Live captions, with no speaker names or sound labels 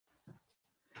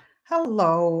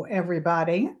Hello,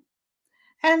 everybody,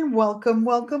 and welcome,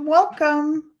 welcome,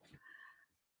 welcome.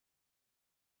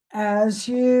 As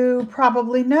you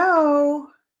probably know,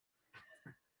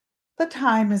 the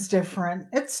time is different.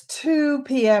 It's 2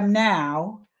 p.m.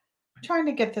 now. Trying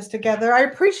to get this together. I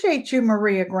appreciate you,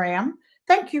 Maria Graham.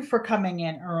 Thank you for coming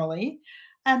in early.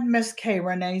 And Miss K.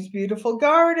 Renee's beautiful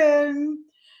garden.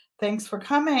 Thanks for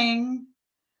coming.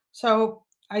 So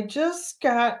I just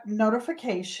got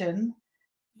notification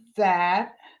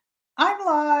that I'm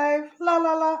live. La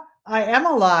la la. I am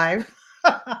alive.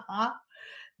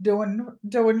 doing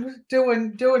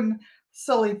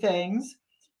silly things,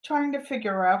 trying to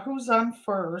figure out who's on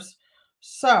first.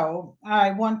 So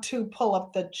I want to pull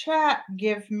up the chat.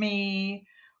 Give me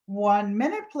 1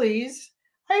 minute, please.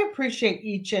 I appreciate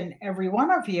each and every one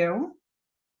of you.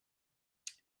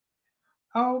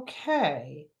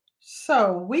 Okay.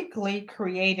 So weekly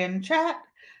create in chat.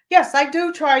 Yes, I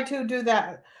do try to do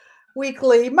that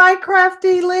weekly. My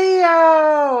crafty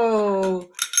Leo,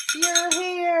 you're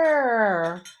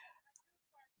here.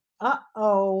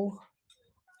 Uh-oh.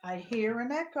 I hear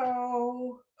an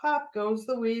echo. Pop goes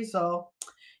the weasel.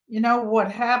 You know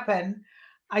what happened?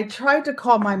 I tried to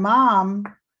call my mom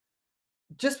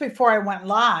just before I went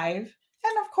live.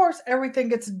 And of course, everything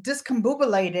gets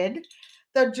discombobulated.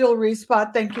 The jewelry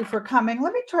spot, thank you for coming.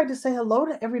 Let me try to say hello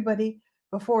to everybody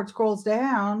before it scrolls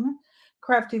down.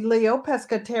 Crafty Leo,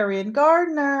 Pescatarian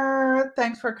Gardener,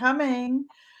 thanks for coming.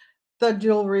 The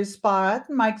jewelry spot,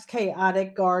 Mike's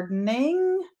Chaotic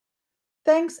Gardening.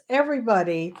 Thanks,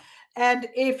 everybody. And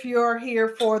if you're here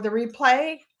for the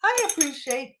replay, I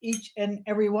appreciate each and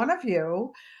every one of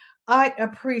you. I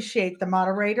appreciate the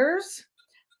moderators.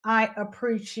 I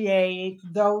appreciate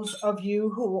those of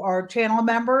you who are channel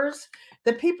members.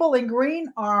 The people in green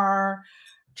are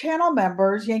channel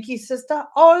members. Yankee Sister,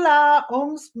 hola,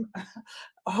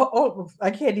 I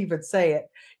can't even say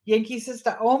it. Yankee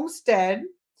Sister Homestead,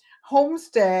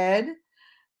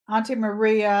 Auntie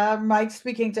Maria, Mike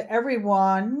speaking to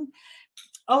everyone.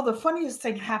 Oh, the funniest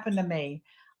thing happened to me.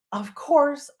 Of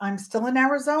course, I'm still in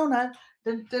Arizona.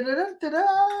 Dun, dun, dun, dun,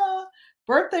 dun.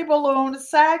 Birthday balloon is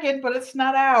sagging, but it's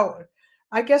not out.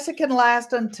 I guess it can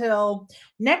last until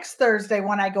next Thursday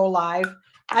when I go live.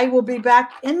 I will be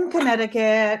back in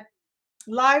Connecticut,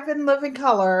 live in living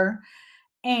color,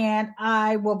 and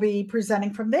I will be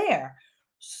presenting from there.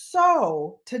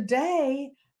 So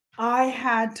today I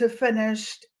had to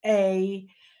finish a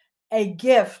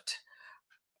gift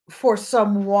for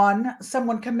someone.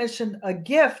 Someone commissioned a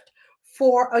gift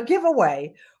for a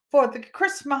giveaway for the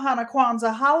Christmas, Hanukkah,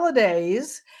 Kwanzaa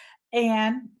holidays,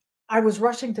 and I was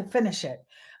rushing to finish it.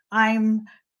 I'm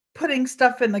putting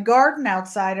stuff in the garden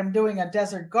outside. I'm doing a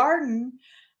desert garden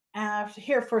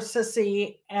here for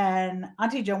Sissy and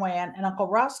Auntie Joanne and Uncle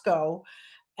Roscoe.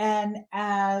 And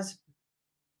as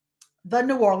the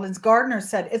New Orleans gardener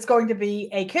said, it's going to be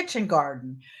a kitchen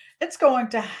garden. It's going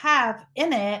to have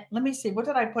in it, let me see, what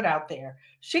did I put out there?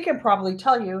 She can probably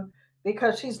tell you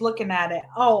because she's looking at it.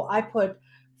 Oh, I put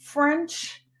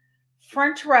French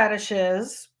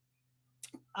radishes.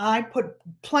 I put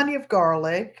plenty of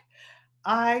garlic.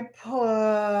 I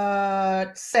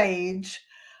put sage.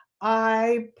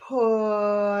 I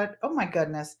put, oh my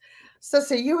goodness.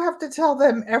 Sissy, you have to tell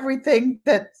them everything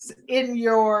that's in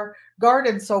your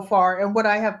garden so far and what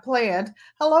I have planned.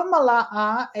 Hello,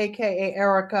 Mala'a, aka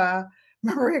Erica.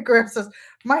 Maria Graham says,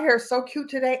 my hair is so cute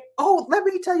today. Oh, let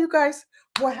me tell you guys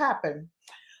what happened.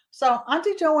 So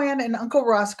Auntie Joanne and Uncle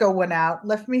Roscoe went out,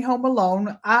 left me home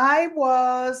alone. I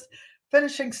was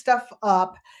finishing stuff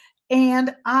up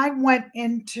and I went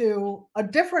into a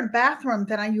different bathroom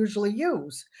than I usually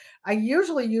use. I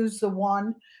usually use the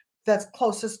one that's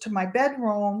closest to my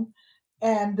bedroom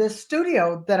and the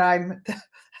studio that I've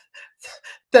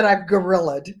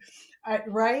gorillaed,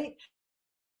 right?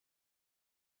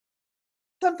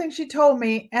 Something she told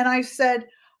me, and I said,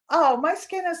 "Oh, my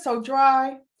skin is so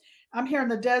dry. I'm here in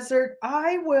the desert.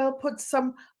 I will put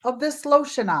some of this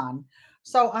lotion on."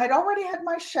 So I'd already had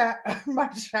my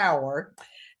my shower,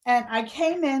 and I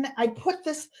came in. I put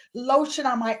this lotion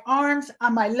on my arms,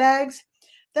 on my legs.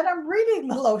 Then I'm reading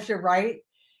the lotion, right,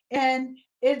 and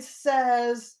it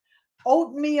says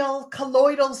oatmeal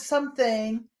colloidal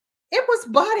something. It was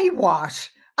body wash.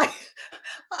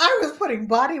 I was putting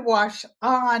body wash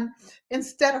on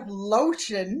instead of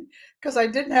lotion because I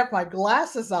didn't have my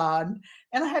glasses on.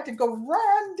 And I had to go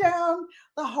run down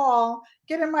the hall,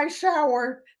 get in my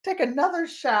shower, take another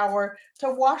shower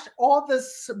to wash all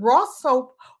this raw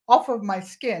soap off of my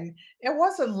skin. It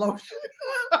wasn't lotion.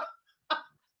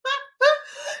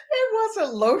 It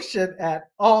wasn't lotion at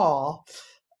all.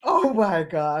 Oh my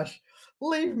gosh.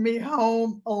 Leave me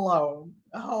home alone.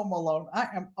 Home alone. I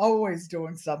am always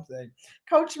doing something.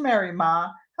 Coach Mary Ma,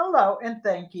 hello and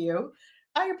thank you.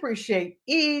 I appreciate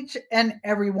each and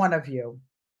every one of you.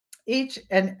 Each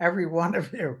and every one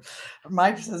of you.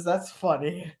 Mike says that's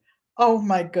funny. Oh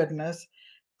my goodness.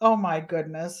 Oh my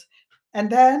goodness. And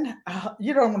then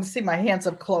you don't want to see my hands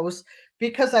up close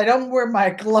because I don't wear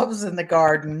my gloves in the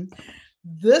garden.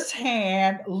 This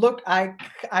hand, look, I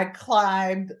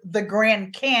climbed the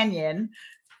Grand Canyon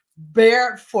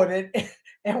barefooted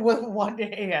and with one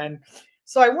hand.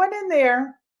 So I went in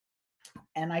there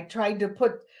and I tried to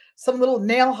put some little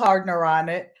nail hardener on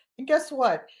it. And guess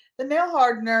what? The nail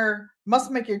hardener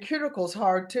must make your cuticles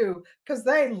hard too, because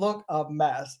they look a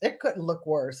mess. It couldn't look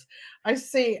worse. I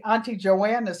see Auntie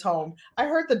Joanne is home. I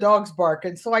heard the dogs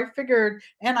barking, so I figured,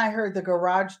 and I heard the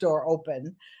garage door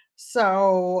open.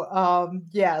 So,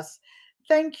 yes,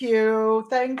 thank you.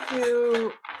 Thank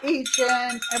you, each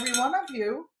and every one of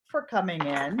you, for coming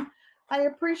in. I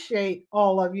appreciate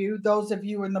all of you, those of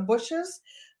you in the bushes.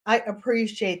 I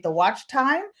appreciate the watch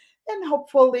time, and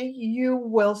hopefully you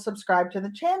will subscribe to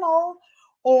the channel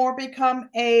or become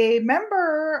a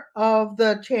member of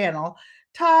the channel.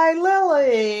 Ty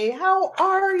Lily, how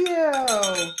are you?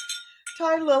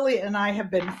 Ty Lily and I have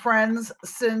been friends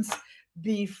since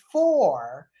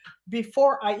before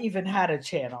I even had a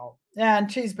channel.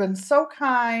 And she's been so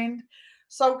kind,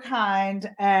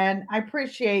 and I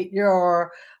appreciate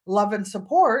your love and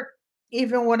support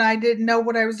even when I didn't know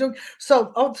what I was doing.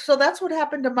 So that's what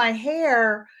happened to my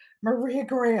hair, Maria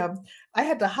Graham. I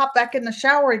had to hop back in the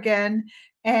shower again,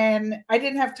 and I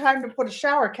didn't have time to put a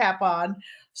shower cap on.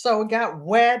 So it got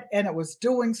wet and it was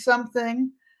doing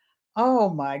something. Oh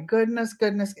my goodness,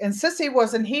 goodness. And Sissy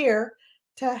wasn't here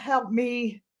to help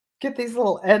me get these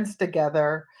little ends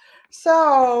together.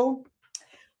 So,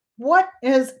 what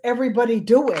is everybody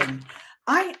doing?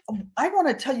 I I want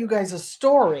to tell you guys a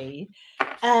story,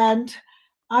 and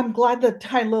I'm glad that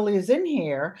Ty Lily is in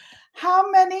here. How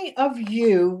many of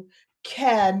you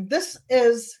can this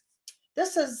is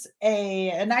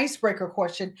an icebreaker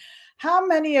question. How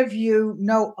many of you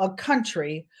know a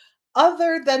country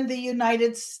other than the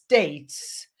United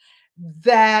States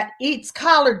that eats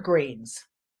collard greens?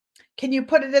 Can you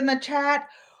put it in the chat?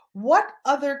 What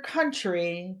other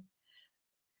country?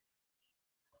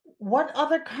 What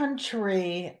other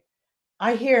country?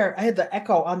 I had the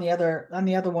echo on the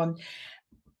other one.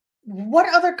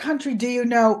 What other country do you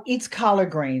know eats collard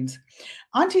greens?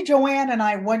 Auntie Joanne and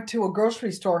I went to a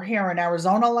grocery store here in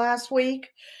Arizona last week,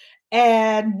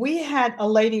 and we had a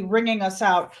lady ringing us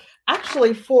out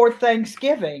actually for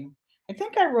Thanksgiving. I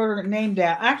think I wrote her name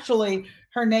down. Actually,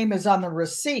 her name is on the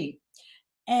receipt.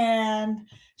 And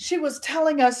she was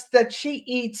telling us that she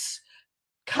eats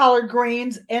collard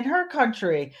greens in her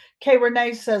country. Kay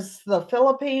Renee says the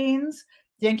Philippines.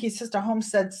 Yankee Sister Home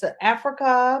says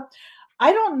Africa.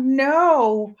 I don't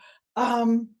know.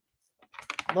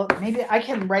 Look, maybe I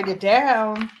can write it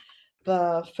down.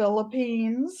 The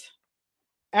Philippines.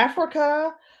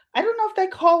 Africa. I don't know if they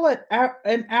call it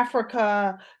in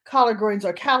Africa collard greens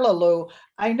or callaloo.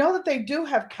 I know that they do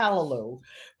have callaloo,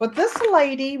 but this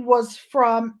lady was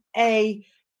from a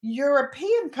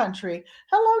European country.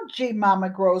 Hello, G Mama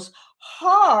grows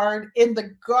hard in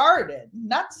the garden,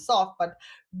 not soft, but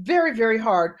very, very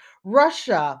hard.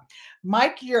 Russia.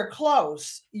 Mike, you're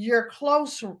close. You're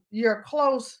close. You're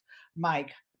close,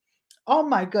 Mike. Oh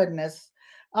my goodness.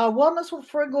 Wellness with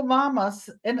Frugal Mamas.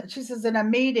 And she says in a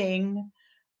meeting,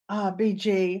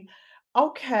 BG.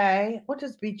 Okay. What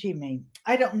does BG mean?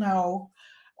 I don't know.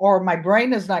 Or my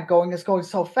brain is not going, it's going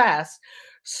so fast.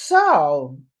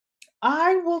 So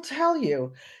I will tell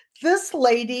you, this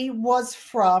lady was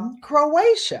from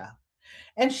Croatia.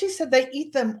 And she said they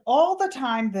eat them all the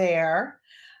time there.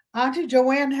 Auntie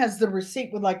Joanne has the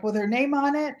receipt with her name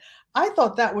on it. I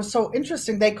thought that was so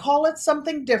interesting. They call it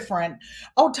something different.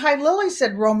 Oh, Ty Lily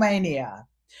said Romania.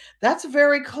 That's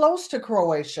very close to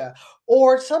Croatia.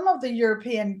 Or some of the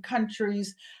European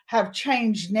countries have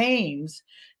changed names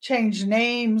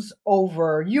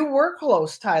over. You were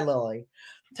close, Ty Lily.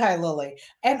 Ty Lily.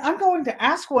 And I'm going to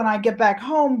ask when I get back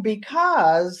home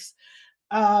because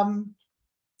a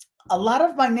lot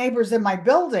of my neighbors in my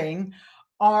building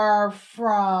are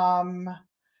from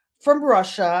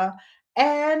Russia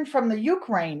and from the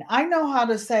Ukraine. I know how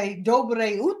to say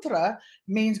Dobre Utra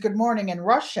means good morning in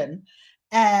Russian.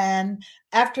 And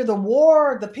after the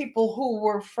war, the people who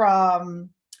were from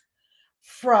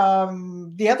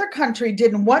the other country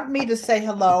didn't want me to say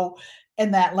hello in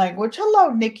that language. Hello,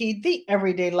 Nikki, the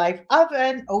Everyday Life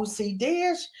Oven,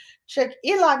 OCD-ish, Czech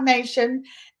Elag Nation,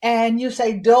 and you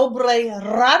say Dobre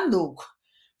Ranuk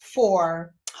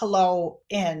for hello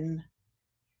in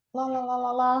La la la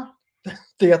la la.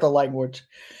 The other language.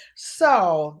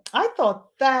 So I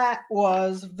thought that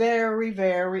was very,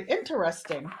 very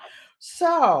interesting.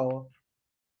 So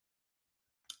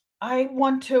I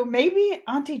want to, maybe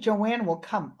Auntie Joanne will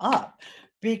come up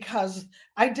because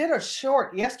I did a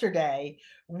short yesterday.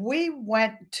 We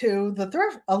went to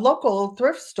a local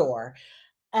thrift store,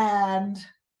 and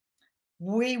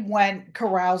we went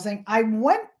carousing. I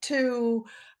went to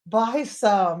buy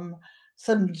some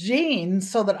jeans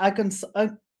so that I can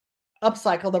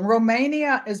upcycle them.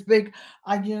 Romania is big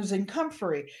on using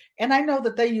comfrey, and I know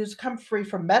that they use comfrey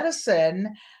for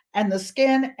medicine and the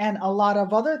skin and a lot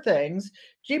of other things.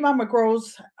 G Mama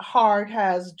Grows Hard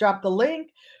has dropped the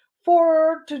link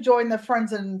for to join the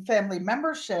friends and family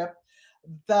membership.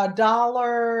 The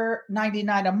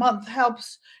 $1.99 a month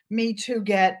helps me to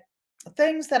get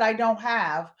things that I don't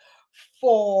have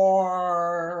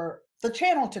for the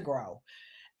channel to grow.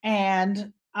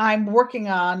 And I'm working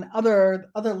on other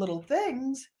little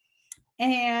things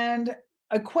and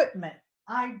equipment.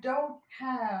 I don't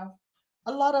have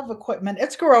a lot of equipment.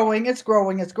 It's growing, it's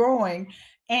growing, it's growing.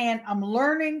 And I'm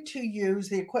learning to use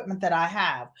the equipment that I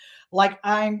have. Like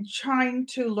I'm trying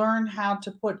to learn how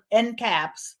to put end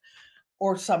caps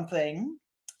or something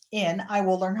in. I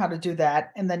will learn how to do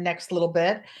that in the next little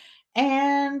bit.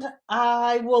 And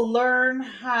I will learn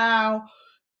how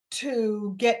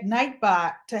to get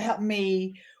Nightbot to help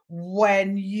me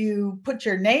when you put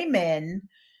your name in,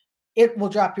 it will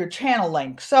drop your channel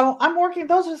link. So I'm working,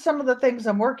 those are some of the things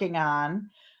I'm working on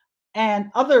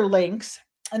and other links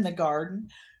in the garden.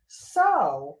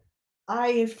 So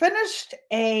I finished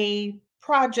a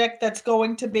project that's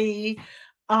going to be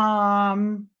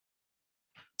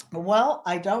well,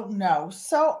 I don't know.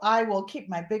 So I will keep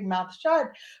my big mouth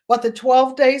shut. But the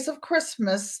 12 days of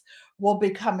Christmas will be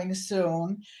coming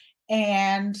soon.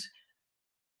 And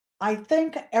I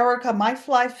think Erica, my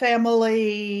fly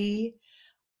family,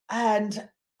 and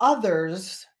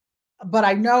others, but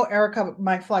I know Erica,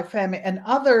 my fly family, and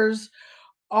others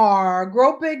are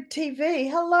Grow Big TV.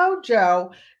 Hello,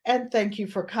 Joe, and thank you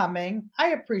for coming. I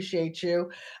appreciate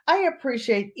you. I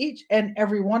appreciate each and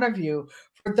every one of you.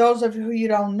 For those of you who you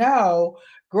don't know,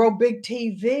 Grow Big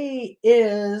TV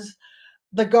is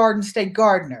the Garden State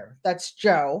Gardener. That's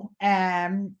Joe,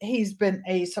 and he's been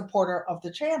a supporter of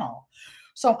the channel.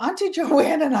 So Auntie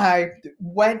Joanne and I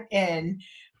went in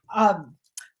um,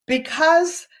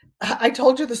 because I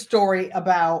told you the story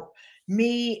about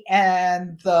me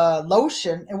and the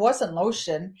lotion. It wasn't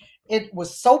lotion, it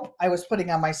was soap I was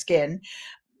putting on my skin.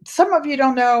 Some of you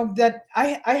don't know that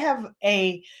I have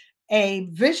a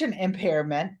vision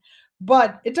impairment,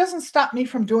 but it doesn't stop me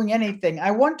from doing anything.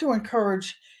 I want to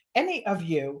encourage any of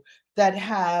you that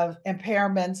have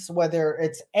impairments, whether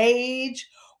it's age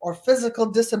or physical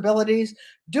disabilities,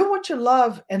 do what you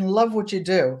love and love what you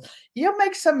do. You'll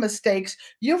make some mistakes.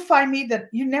 You'll find me that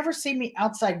you never see me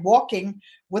outside walking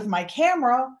with my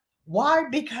camera. Why?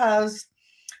 Because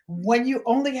when you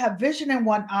only have vision in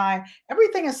one eye,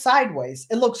 everything is sideways.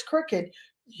 It looks crooked.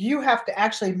 You have to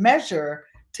actually measure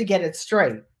to get it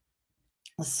straight.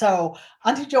 So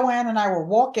Auntie Joanne and I were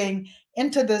walking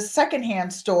into this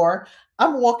secondhand store.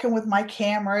 I'm walking with my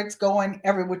camera. It's going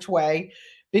every which way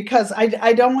because I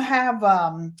don't have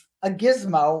a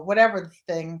gizmo, whatever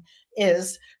the thing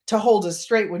is, to hold us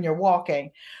straight when you're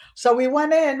walking. So we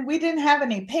went in. We didn't have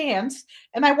any pants.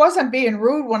 And I wasn't being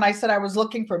rude when I said I was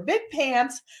looking for big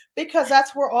pants because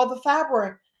that's where all the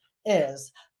fabric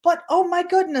is. But oh my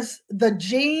goodness, the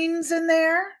jeans in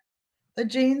there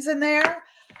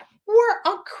were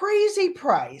a crazy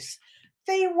price.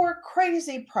 They were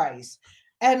crazy price.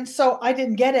 And so I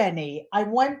didn't get any. I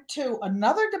went to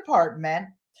another department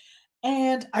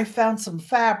and I found some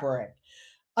fabric.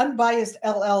 Unbiased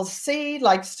LLC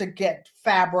likes to get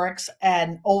fabrics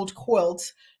and old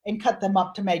quilts and cut them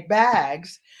up to make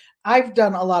bags. I've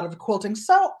done a lot of quilting.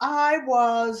 So I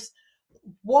was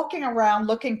walking around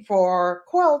looking for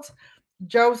quilts.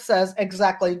 Joe says,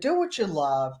 exactly, do what you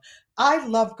love. I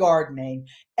love gardening.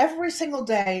 Every single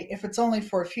day, if it's only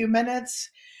for a few minutes,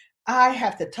 I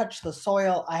have to touch the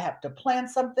soil. I have to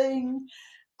plant something.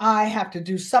 I have to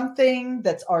do something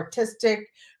that's artistic,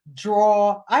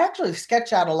 draw. I actually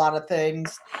sketch out a lot of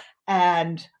things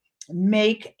and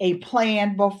make a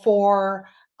plan before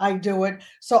I do it.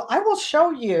 So I will show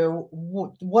you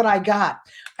what I got.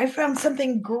 I found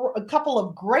a couple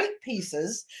of great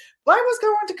pieces, but I was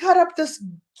going to cut up this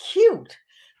cute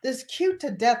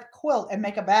to death quilt and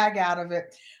make a bag out of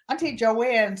it. Auntie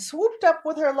Joanne swooped up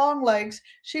with her long legs.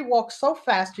 She walks so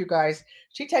fast, you guys.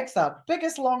 She takes the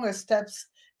biggest, longest steps.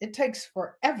 It takes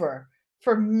forever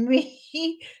for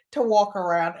me to walk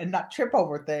around and not trip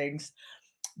over things.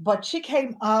 But she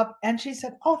came up and she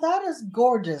said, "Oh, that is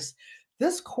gorgeous.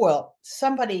 This quilt,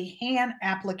 somebody hand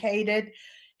applicated,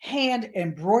 hand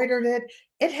embroidered it.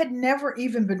 It had never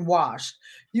even been washed.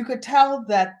 You could tell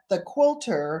that the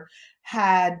quilter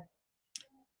had,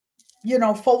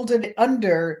 folded it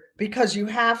under because you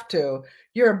have to.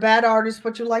 You're a bad artist,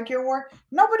 but you like your work.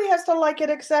 Nobody has to like it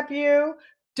except you.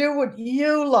 Do what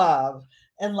you love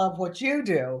and love what you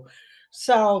do."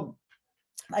 So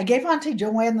I gave Auntie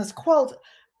Joanne this quilt,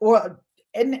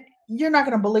 and you're not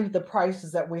going to believe the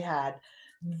prices that we had.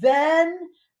 Then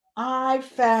I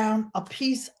found a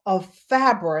piece of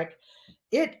fabric.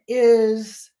 It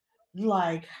is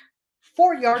like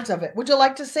 4 yards of it. Would you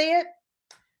like to see it?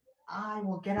 I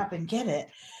will get up and get it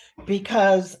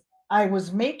because I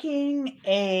was making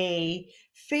a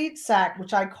feed sack,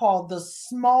 which I call the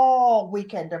small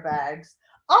weekender bags.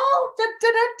 Oh, da,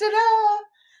 da, da, da, da.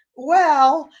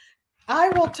 Well, I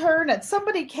will turn it.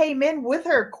 Somebody came in with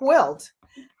her quilt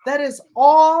that is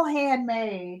all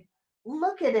handmade.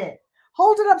 Look at it.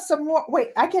 Hold it up some more. Wait,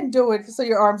 I can do it so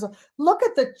your arms are. Look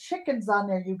at the chickens on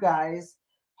there, you guys.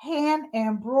 Hand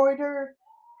embroidered.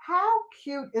 How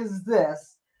cute is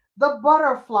this? The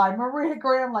butterfly. Maria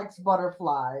Graham likes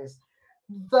butterflies.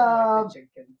 Like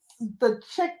The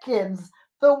chickens,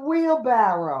 the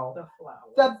wheelbarrow, the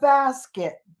flowers, the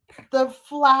basket, the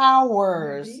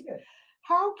flowers.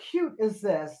 How cute is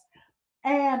this?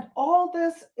 And all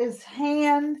this is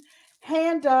hand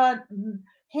done,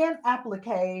 hand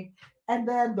applique, and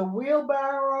then the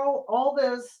wheelbarrow, all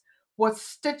this was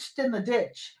stitched in the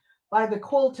ditch by the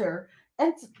quilter.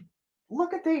 And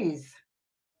look at these.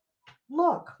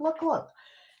 Look.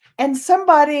 And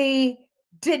somebody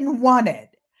didn't want it.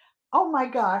 Oh my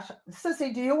gosh.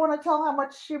 Sissy, do you want to tell how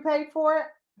much you paid for it?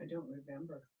 I don't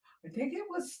remember. I think it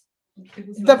was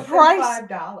the price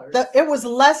 $5. It was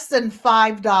less than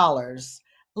 $5.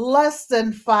 Less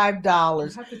than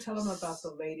 $5. I have to tell them about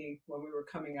the lady when we were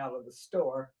coming out of the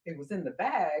store. It was in the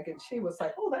bag, and she was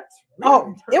like, "Oh, that's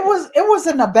really perfect." It was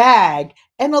in a bag,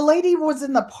 and a lady was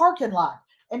in the parking lot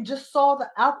and just saw the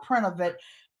outprint of it,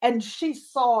 and she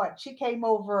saw it. She came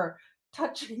over,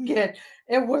 touching it.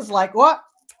 It was like, "What?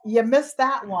 You missed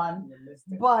that one."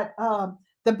 But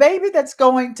the baby that's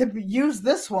going to use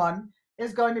this one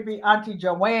is going to be Auntie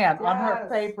Joanne on her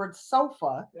favorite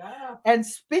sofa. Yeah. And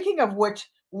speaking of which,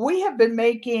 we have been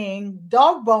making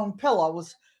Dogbone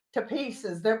pillows to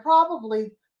pieces. They're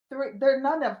probably three. They're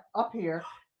none up here.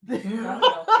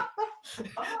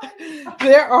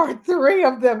 There are three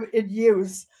of them in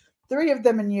use.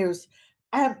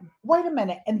 And wait a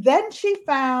minute. And then she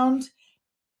found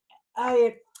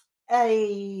a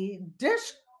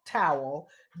dish towel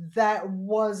that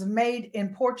was made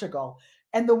in Portugal.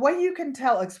 And the way you can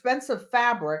tell expensive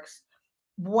fabrics,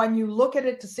 when you look at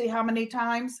it to see how many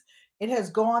times it has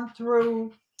gone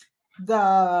through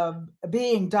the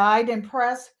being dyed and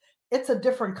pressed, it's a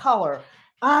different color.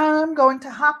 I'm going to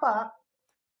hop up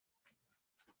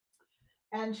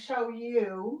and show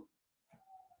you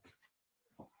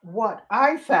what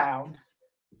I found.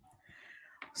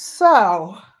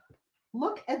 So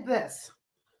look at this.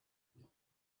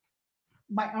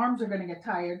 My arms are going to get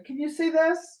tired. Can you see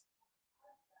this?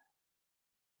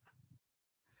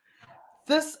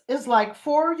 This is like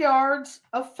 4 yards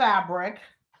of fabric,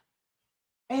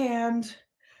 and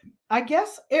I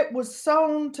guess it was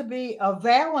sewn to be a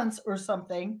valance or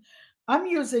something. I'm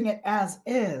using it as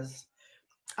is.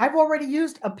 I've already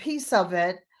used a piece of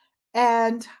it,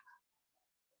 and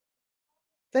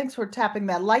thanks for tapping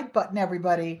that like button,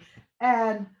 everybody.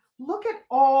 And look at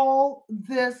all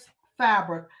this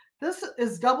fabric. This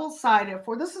is double-sided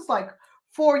this is like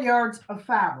 4 yards of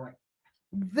fabric.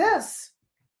 This,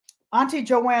 Auntie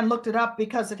Joanne looked it up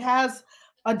because it has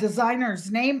a designer's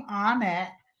name on it,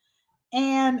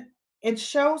 and it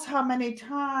shows how many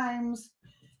times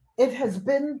it has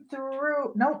been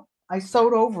through. Nope, I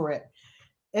sewed over it.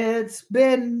 It's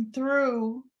been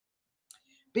through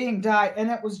being dyed, and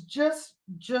it was just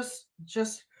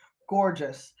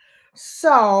gorgeous.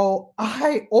 So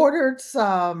I ordered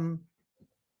some.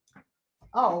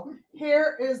 Oh,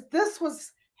 this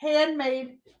was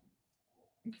handmade.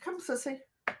 Come, Sissy.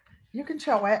 You can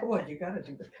show it. Well, you got to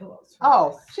do the pillows first.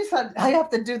 Oh, she said I have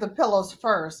to do the pillows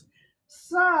first.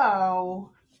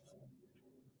 So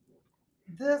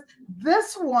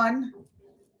this one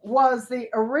was the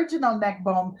original neck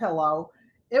bone pillow.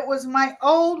 It was my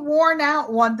old worn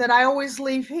out one that I always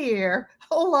leave here.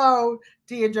 Hello,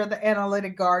 Deidre, the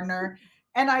analytic gardener.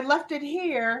 And I left it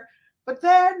here, but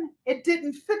then it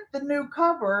didn't fit the new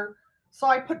cover. So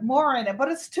I put more in it, but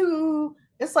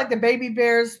it's like the baby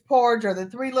bear's porridge or the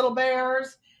three little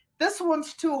bears. This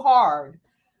one's too hard.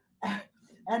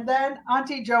 And then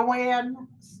Auntie Joanne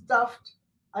stuffed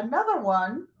another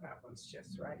one. That one's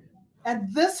just right.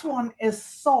 And this one is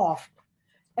soft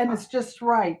and it's just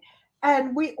right.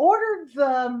 And we ordered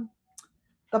the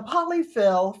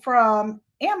polyfill from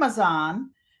Amazon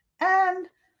and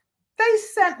they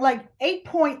sent like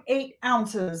 8.8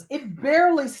 ounces. It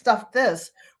barely stuffed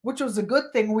this, which was a good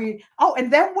thing.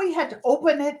 And then we had to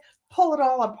open it, pull it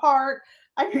all apart.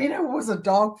 I mean, it was a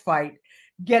dog fight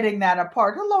getting that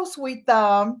apart. Hello, Sweet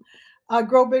Thumb.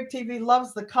 Grow Big TV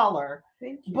loves the color.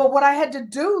 Thank you. But what I had to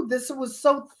do, this was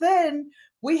so thin,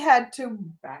 we had to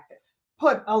Back it.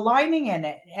 put a lining in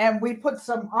it, and we put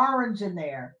some orange in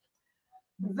there.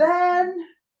 Then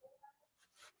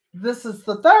this is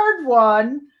the third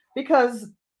one, because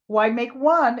why make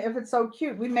one if it's so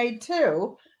cute? We made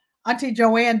two. Auntie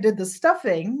Joanne did the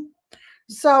stuffing.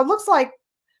 So it looks like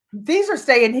these are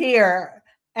staying here.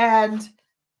 And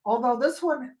although this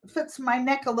one fits my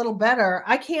neck a little better,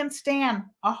 I can't stand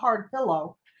a hard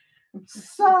pillow.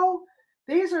 So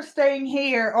these are staying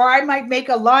here, or I might make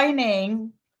a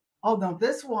lining. Oh no,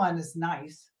 this one is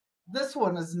nice. This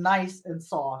one is nice and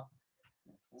soft.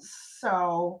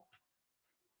 So,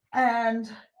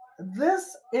 and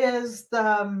this is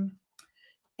the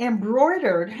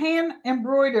embroidered, hand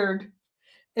embroidered.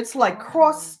 It's like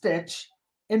cross stitch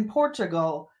in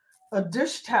Portugal, a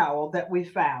dish towel that we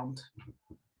found.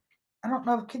 I don't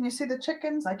know. Can you see the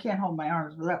chickens? I can't hold my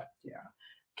arms up. Yeah.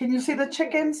 Can you see the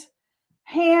chickens?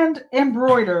 Hand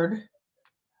embroidered.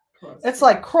 It's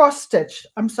like cross stitched.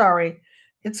 I'm sorry.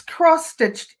 It's cross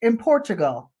stitched in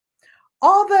Portugal.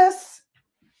 All this,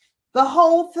 the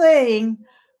whole thing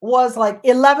was like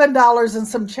 $11 and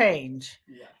some change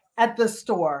at the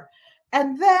store.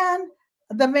 And then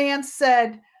the man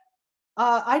said,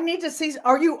 I need to see,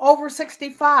 are you over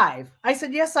 65? I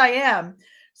said, yes, I am.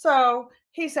 So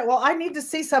he said, well, I need to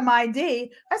see some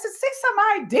ID. I said, see some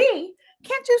ID?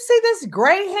 Can't you see this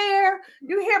gray hair?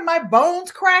 You hear my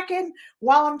bones cracking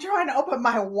while I'm trying to open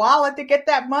my wallet to get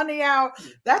that money out?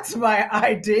 That's my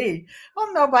ID.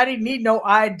 Oh, nobody need no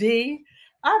ID.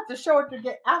 I have to show it to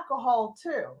get alcohol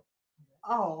too.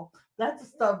 Oh,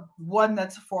 that's the one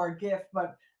that's for a gift,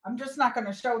 but I'm just not going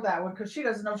to show that one because she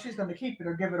doesn't know if she's going to keep it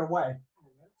or give it away.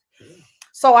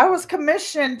 So I was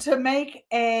commissioned to make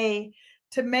a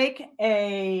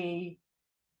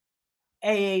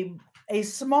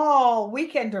small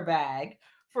weekender bag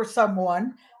for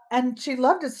someone, and she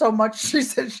loved it so much she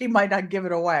said she might not give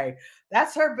it away.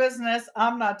 That's her business.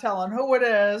 I'm not telling who it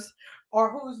is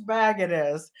or whose bag it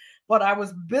is, but I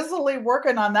was busily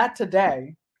working on that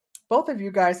today. Both of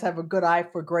you guys have a good eye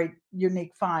for great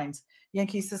unique finds.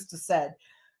 Yankee Sister said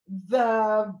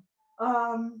those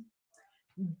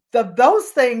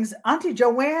things. Auntie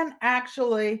Joanne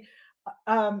actually,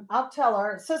 I'll tell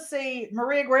her. Sissy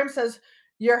Maria Graham says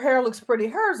your hair looks pretty.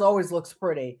 Hers always looks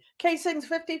pretty. K Sings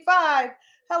 55.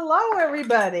 Hello,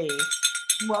 everybody.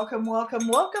 Welcome, welcome,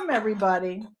 welcome,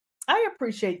 everybody. I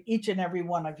appreciate each and every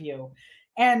one of you.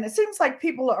 And it seems like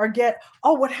people are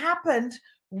what happened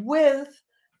with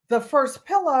the first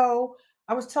pillow.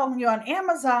 I was telling you on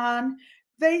Amazon,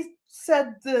 they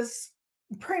said this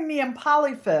premium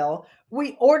polyfill.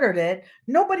 We ordered it.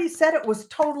 Nobody said it was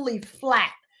totally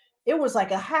flat. It was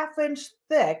like a half-inch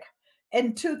thick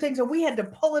and two things, and we had to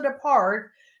pull it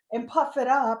apart and puff it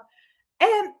up.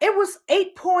 And it was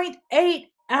 8.8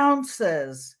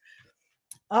 ounces.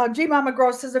 G Mama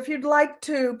Gross says, if you'd like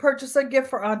to purchase a gift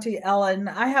for Auntie Ellen,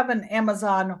 I have an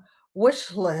Amazon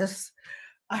wish list.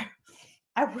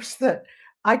 I wish that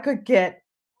I could get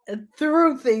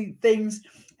through the things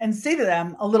and see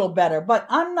them a little better, but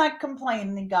I'm not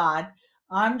complaining, God.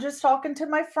 I'm just talking to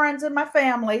my friends and my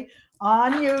family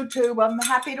on YouTube. I'm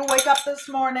happy to wake up this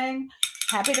morning,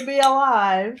 happy to be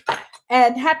alive,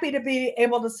 and happy to be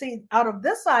able to see out of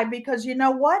this eye because you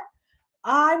know what?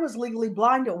 I was legally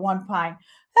blind at one point.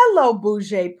 Hello,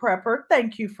 Bouger Prepper.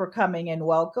 Thank you for coming and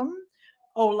welcome.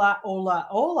 Hola, hola,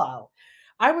 hola.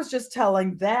 I was just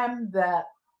telling them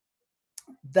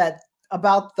that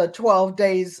about the 12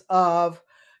 days of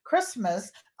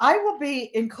Christmas. I will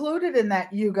be included in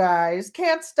that, you guys.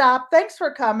 Can't stop. Thanks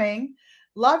for coming.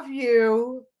 Love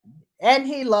you. And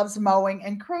he loves mowing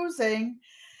and cruising.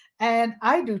 And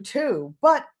I do too.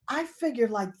 But I figured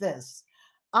like this.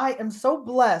 I am so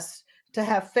blessed to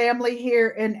have family here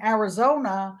in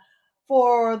Arizona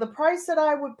for the price that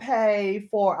I would pay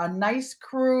for a nice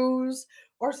cruise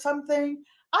or something.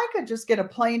 I could just get a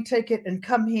plane ticket and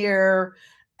come here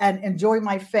and enjoy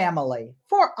my family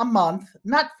for a month,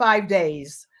 not 5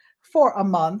 days, for a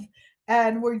month.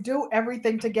 And we do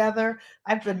everything together.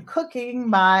 I've been cooking.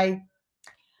 My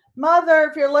mother,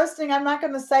 if you're listening, I'm not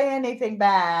going to say anything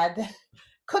bad.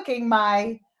 cooking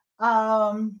my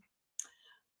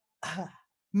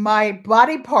my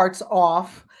body parts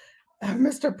off,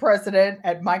 Mr. President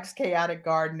at Mike's Chaotic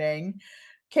Gardening.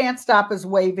 Can't Stop is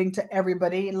waving to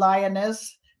everybody.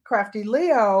 Lioness, Crafty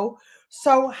Leo.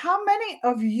 So how many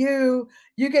of you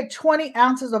get 20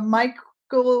 ounces of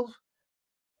Michael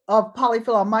of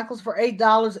polyfill on Michael's for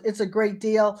 $8? It's a great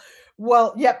deal.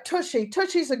 Well, yep, Tushy.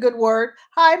 Tushy's a good word.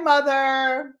 Hi,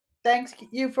 Mother. Thank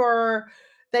you for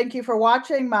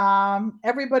watching, Mom.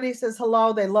 Everybody says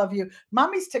hello. They love you.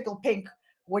 Mommy's tickled pink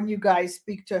when you guys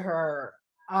speak to her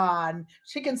on.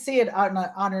 She can see it on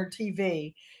her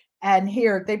TV, and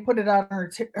here they put it on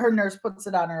her nurse puts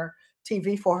it on her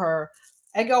TV for her.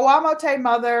 I go, Amote,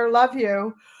 Mother, love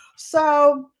you.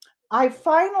 So I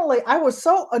was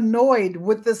so annoyed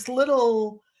with this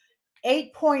little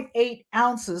 8.8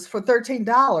 ounces for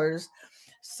 $13.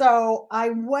 So I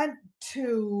went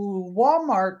to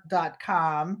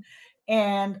Walmart.com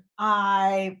and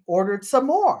I ordered some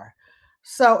more.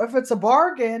 So if it's a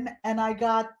bargain, and I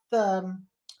got the,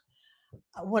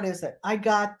 I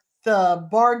got the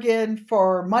bargain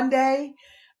for Monday.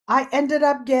 I ended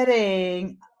up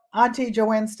getting Auntie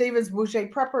Joanne Stevens, Boucher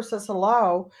Prepper, says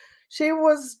hello. She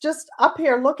was just up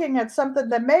here looking at something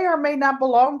that may or may not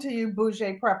belong to you,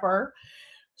 Boucher Prepper.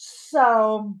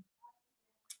 So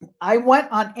I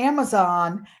went on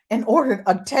Amazon and ordered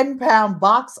a 10-pound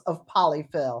box of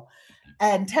polyfill.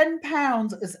 And 10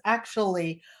 pounds is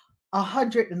actually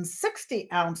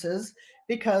 160 ounces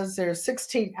because there's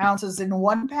 16 ounces in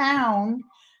 1 pound,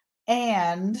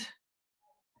 and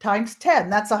times 10,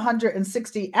 that's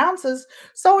 160 ounces.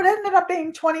 So it ended up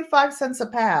being 25 cents a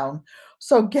pound.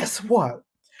 So guess what?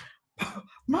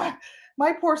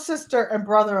 My poor sister and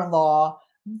brother-in-law,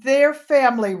 their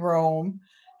family room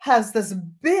has this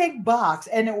big box,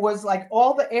 and it was like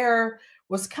all the air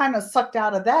was kind of sucked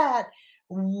out of that.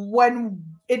 When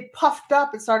it puffed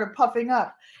up, it started puffing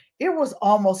up. It was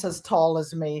almost as tall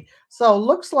as me. So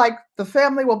looks like the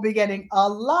family will be getting a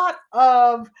lot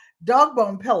of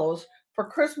Dogbone pillows for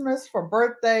Christmas, for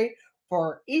birthday,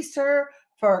 for Easter,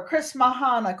 for Christmas,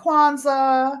 Hanukkah,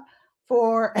 Kwanzaa,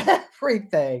 for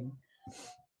everything.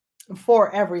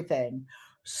 For everything.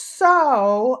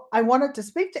 So I wanted to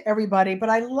speak to everybody, but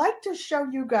I like to show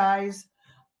you guys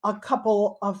a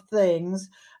couple of things.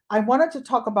 I wanted to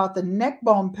talk about the neck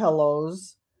bone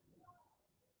pillows.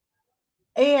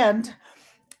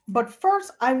 But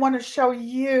first I want to show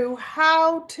you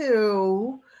how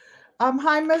to,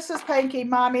 hi, Mrs. Panky,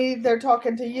 Mommy, they're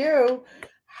talking to you.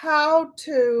 How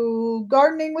to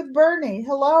gardening with Bernie.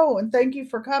 Hello, and thank you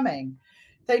for coming.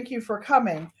 Thank you for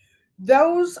coming.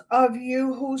 Those of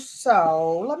you who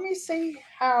sew, let me see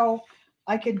how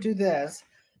I can do this,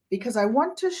 because I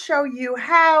want to show you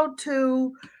how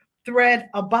to thread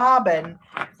a bobbin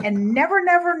and never,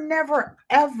 never, never,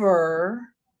 ever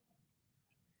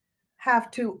have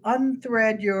to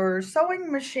unthread your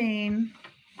sewing machine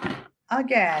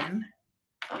again.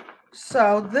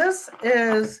 So this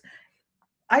one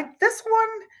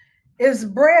is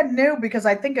brand new because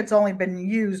I think it's only been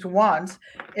used once.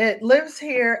 It lives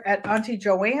here at Auntie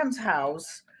Joanne's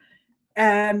house,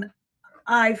 and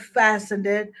I fastened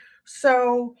it.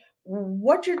 So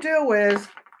what you do is,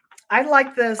 I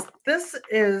like this. This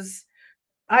is,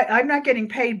 I'm not getting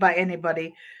paid by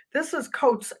anybody. This is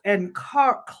Coates and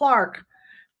Clark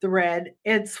thread.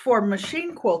 It's for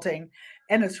machine quilting,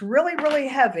 and it's really, really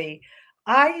heavy.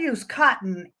 I use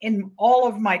cotton in all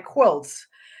of my quilts,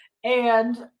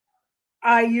 and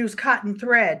I use cotton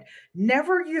thread.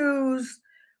 Never use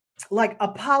like a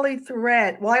poly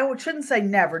thread. Well, I shouldn't say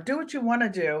never. Do what you want to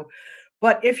do.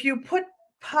 But if you put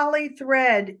poly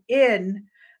thread in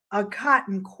a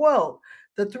cotton quilt,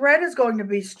 the thread is going to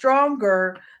be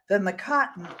stronger than the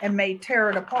cotton and may tear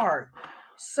it apart.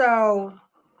 So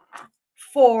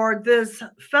for this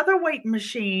featherweight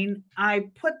machine,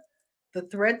 I put the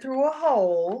thread through a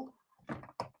hole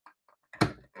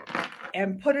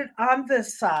and put it on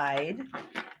this side.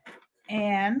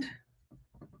 And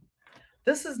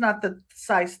this is not the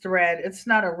size thread. It's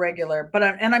not a regular, but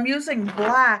I'm using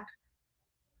black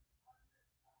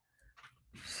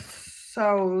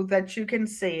so that you can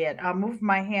see it. I'll move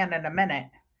my hand in a minute.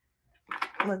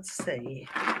 Let's see.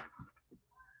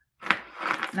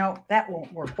 No, that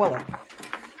won't work, will it?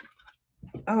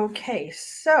 Okay,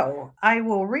 so I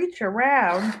will reach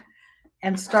around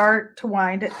and start to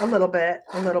wind it a little bit.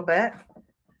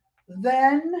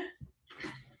 Then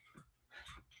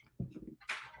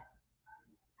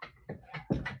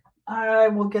I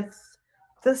will get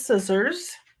the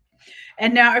scissors.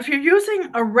 And now if you're using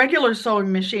a regular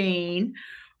sewing machine,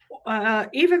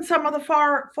 even some of the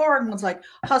foreign ones like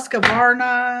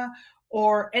Husqvarna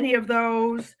or any of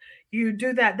those, you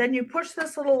do that. Then you push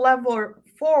this little lever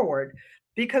forward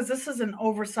because this is an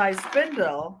oversized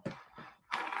spindle.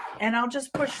 And I'll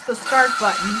just push the start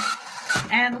button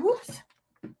and whoops,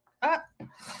 up,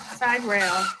 side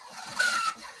rail.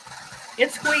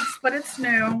 It squeaks, but it's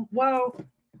new. Whoa.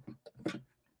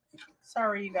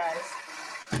 Sorry, you guys.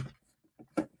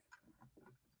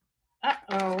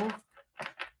 Uh-oh.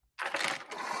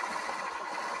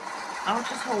 I'll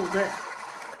just hold it.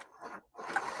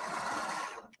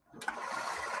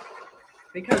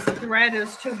 Because the thread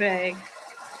is too big.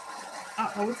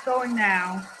 Uh-oh, it's going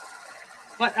now.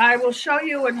 But I will show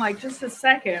you in like just a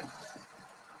second.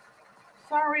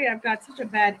 Sorry, I've got such a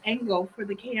bad angle for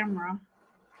the camera.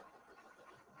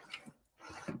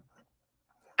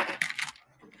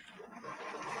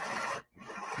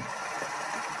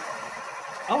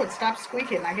 Oh, it stopped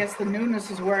squeaking. I guess the newness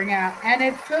is wearing out. And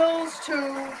it fills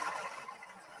to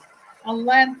a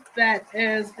length that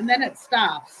is, and then it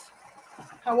stops.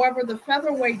 However, the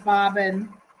featherweight bobbin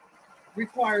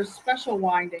requires special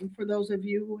winding for those of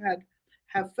you who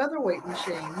have featherweight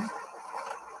machines.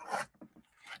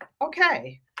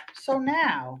 Okay, so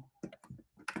now,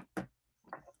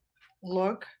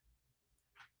 look,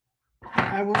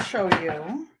 I will show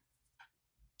you.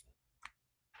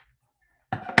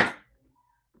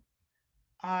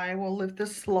 I will lift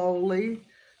this slowly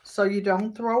so you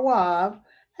don't throw up.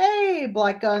 Hey,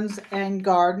 Black Guns and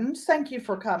Gardens, thank you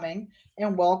for coming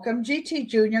and welcome. GT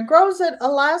Jr. grows it,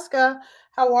 Alaska.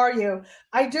 How are you?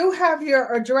 I do have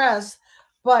your address,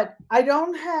 but I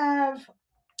don't have,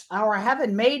 or I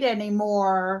haven't made any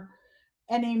more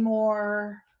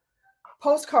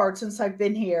postcards since I've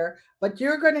been here, but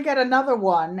you're going to get another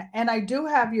one. And I do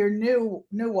have your new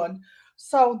one.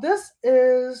 So this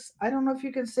is, I don't know if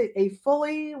you can see, a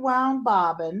fully wound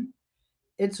bobbin.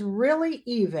 It's really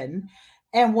even.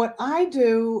 And what I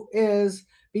do is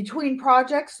between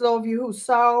projects, those of you who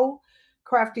sew,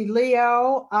 Crafty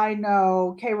Leo, I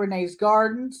know K Renee's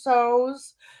Garden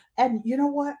sews. And you know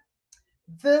what?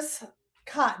 This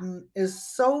cotton is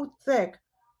so thick.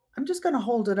 I'm just going to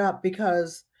hold it up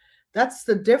because that's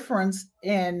the difference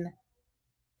in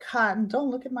cotton.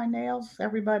 Don't look at my nails,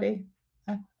 everybody.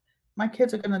 My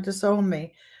kids are going to disown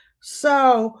me.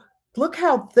 So look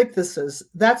how thick this is.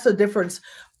 That's the difference.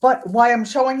 But why I'm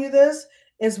showing you this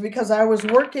is because I was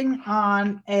working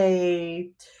on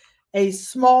a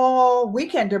small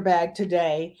weekender bag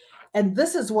today, and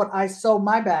this is what I sew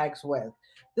my bags with.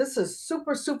 This is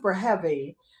super, super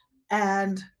heavy,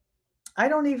 and I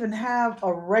don't even have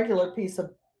a regular piece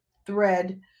of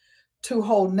thread to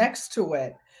hold next to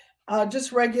it.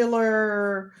 Just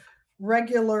regular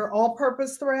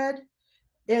all-purpose thread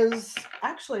is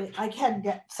actually, I can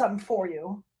get some for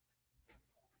you.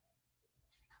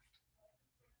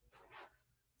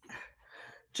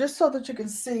 Just so that you can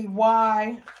see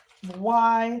why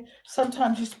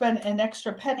sometimes you spend an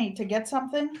extra penny to get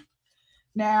something.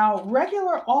 Now,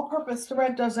 regular all-purpose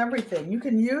thread does everything. You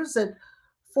can use it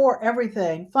for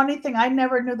everything. Funny thing, I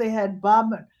never knew they had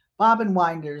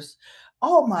Bobbinwinders.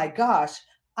 Oh my gosh,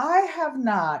 I have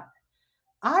not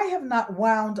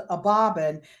wound a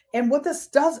bobbin. And what this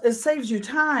does is saves you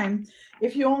time.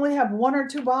 If you only have one or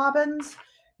two bobbins,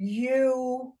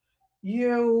 you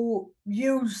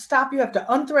stop, you have to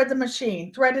unthread the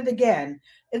machine, thread it again.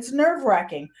 It's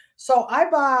nerve-wracking. So I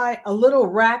buy a little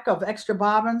rack of extra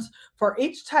bobbins for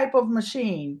each type of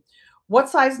machine. What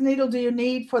size needle do you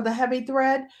need for the heavy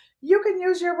thread? You can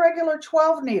use your regular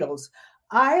 12 needles.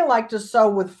 I like to sew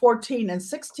with 14 and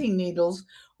 16 needles.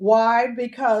 Why?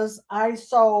 Because I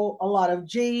sew a lot of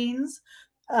jeans.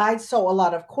 I sew a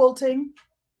lot of quilting.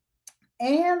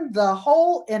 And the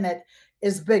hole in it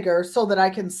is bigger so that I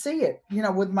can see it,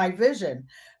 with my vision.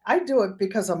 I do it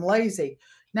because I'm lazy.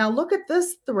 Now look at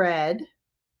this thread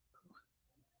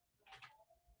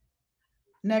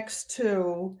next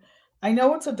to, I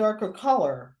know it's a darker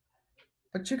color,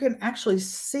 but you can actually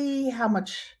see how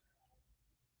much,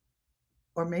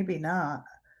 or maybe not,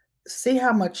 see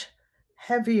how much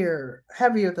heavier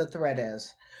the thread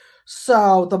is.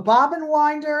 So the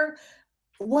Bobbinwinder,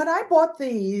 when I bought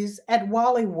these at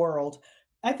Wally World,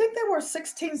 I think they were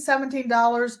 $16,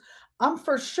 $17. I'm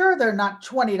for sure they're not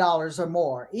 $20 or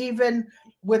more, even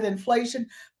with inflation.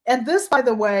 And this, by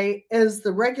the way, is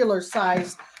the regular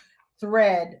size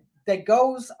thread that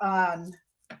goes on.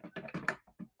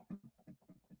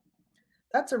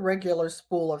 That's a regular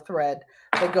spool of thread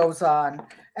that goes on.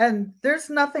 And there's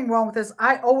nothing wrong with this.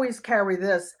 I always carry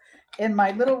this in my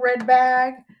little red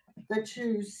bag that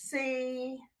you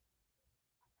see.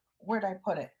 Where'd I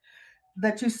put it?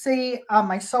 That you see on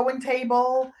my sewing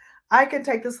table. I can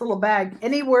take this little bag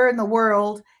anywhere in the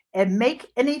world and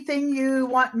make anything you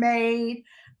want made.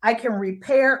 I can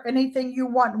repair anything you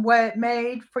want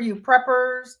made for you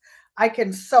preppers. I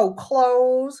can sew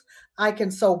clothes. I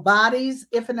can sew bodies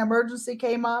if an emergency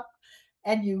came up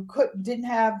and you didn't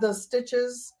have the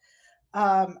stitches.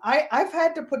 I've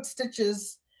had to put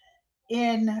stitches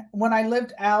in when I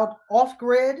lived out off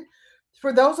grid.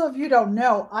 For those of you who don't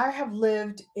know, I have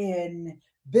lived in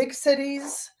big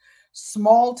cities,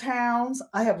 small towns.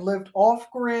 I have lived off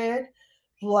grid,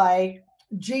 like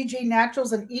GG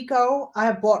Naturals and Eco. I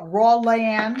have bought raw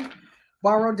land,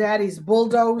 borrowed daddy's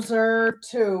bulldozer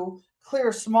to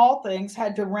clear small things,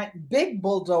 had to rent big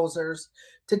bulldozers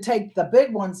to take the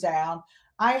big ones down.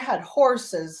 I had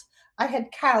horses, I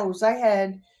had cows, I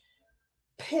had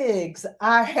pigs,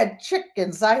 I had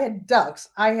chickens, I had ducks,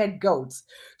 I had goats.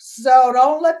 So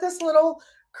don't let this little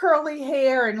curly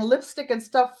hair and lipstick and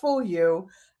stuff fool you.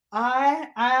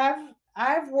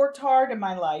 I've worked hard in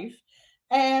my life,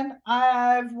 and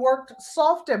I've worked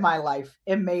soft in my life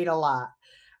and made a lot.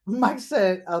 Mike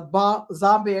said,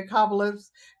 zombie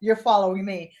apocalypse, you're following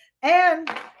me. And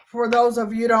for those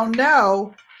of you who don't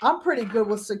know, I'm pretty good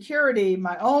with security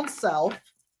my own self,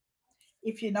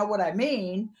 if you know what I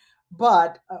mean.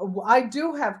 But I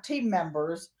do have team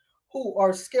members who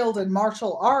are skilled in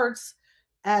martial arts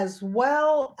as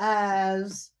well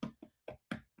as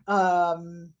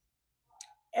um,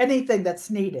 anything that's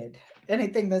needed.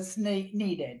 Anything that's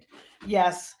needed.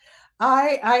 Yes.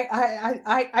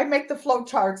 I make the flow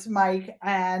charts, Mike,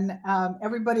 and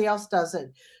everybody else does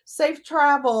it. Safe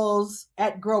travels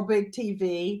at Grow Big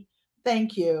TV.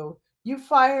 Thank you. You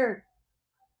fired.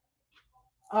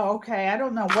 Oh, okay. I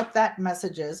don't know what that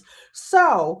message is.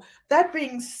 So that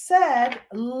being said,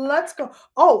 let's go.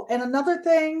 Oh, and another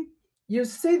thing, you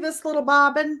see this little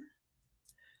bobbin?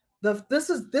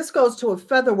 This goes to a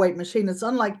featherweight machine. It's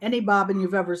unlike any bobbin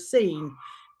you've ever seen.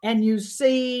 And you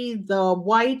see the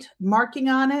white marking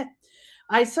on it.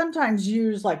 I sometimes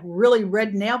use like really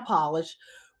red nail polish.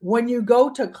 When you go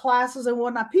to classes and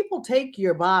whatnot, people take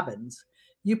your bobbins.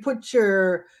 You put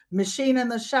your machine in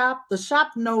the shop. The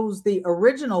shop knows the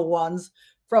original ones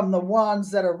from the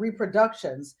ones that are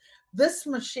reproductions. This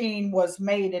machine was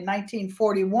made in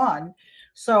 1941.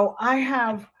 So I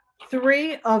have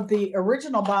 3 of the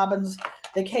original bobbins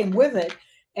that came with it,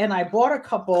 and I bought a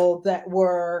couple that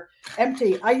were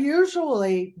empty. I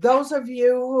usually, those of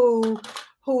you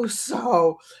who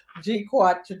sew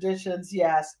GQUAT traditions,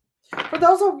 yes. For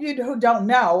those of you who don't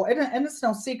know, and it's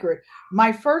no secret,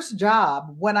 my first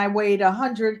job when I weighed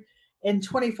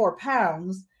 124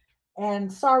 pounds,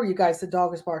 and sorry, you guys, the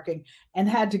dog is barking, and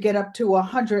had to get up to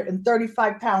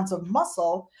 135 pounds of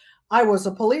muscle, I was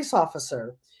a police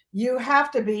officer. You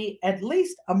have to be at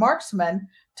least a marksman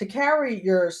to carry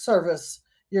your service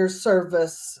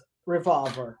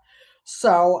revolver.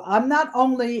 So I'm not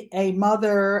only a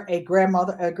mother, a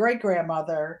grandmother, a great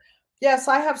grandmother. Yes,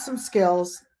 I have some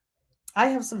skills.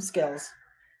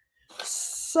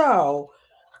 So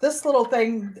this little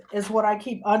thing is what I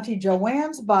keep Auntie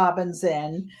Joanne's bobbins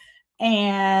in.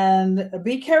 And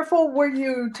be careful where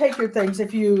you take your things.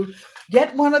 If you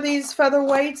get one of these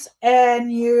featherweights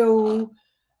and you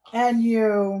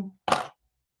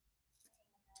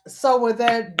sew with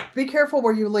it, be careful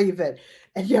where you leave it.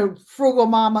 And you frugal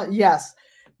mama, yes.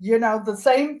 You know, the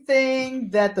same thing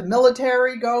that the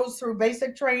military goes through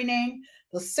basic training,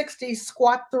 the 60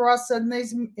 squat thrusts in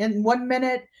 1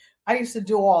 minute. I used to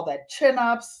do all that, chin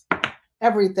ups,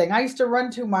 everything. I used to run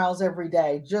 2 miles every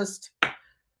day just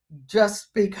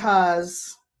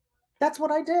because that's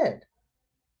what I did.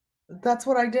 That's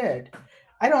what I did.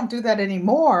 I don't do that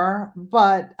anymore,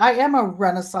 but I am a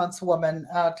Renaissance woman,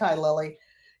 Ty Lily.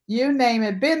 You name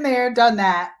it, been there, done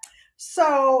that.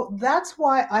 So that's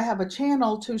why I have a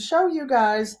channel to show you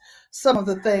guys some of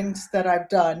the things that I've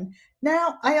done.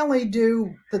 Now, I only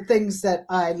do the things that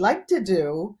I like to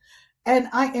do, and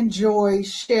I enjoy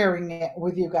sharing it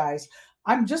with you guys.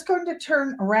 I'm just going to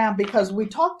turn around because we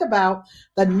talked about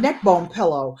the neck bone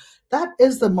pillow. That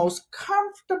is the most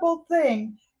comfortable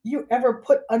thing you ever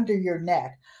put under your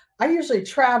neck. I usually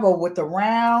travel with the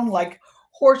round, like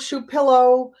horseshoe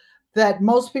pillow that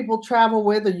most people travel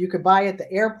with, or you could buy at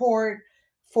the airport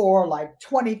for like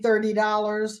 $20,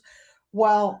 $30.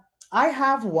 Well, I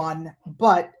have one,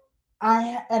 but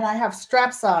I have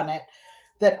straps on it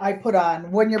that I put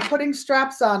on. When you're putting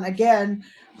straps on, again,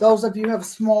 those of you who have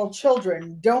small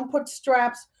children, don't put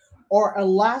straps or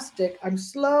elastic. I'm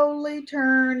slowly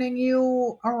turning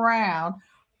you around.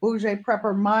 Bougie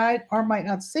Prepper might or might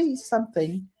not see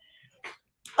something.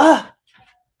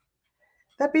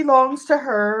 That belongs to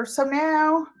her. So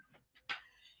now,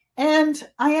 and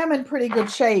I am in pretty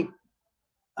good shape.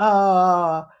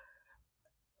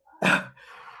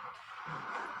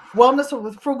 Wellness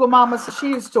with Frugal Mama. So she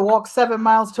used to walk 7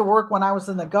 miles to work when I was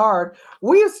in the Guard.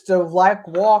 We used to like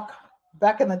walk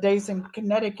back in the days in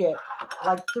Connecticut,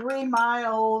 like 3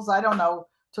 miles, I don't know,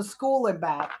 to school and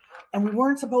back. And we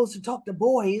weren't supposed to talk to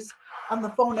boys on the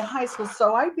phone in high school.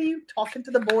 So I'd be talking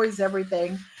to the boys,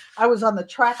 everything. I was on the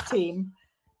track team,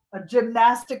 a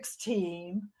gymnastics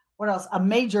team. What else? A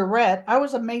majorette. I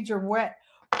was a majorette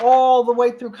all the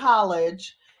way through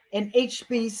college in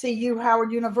HBCU,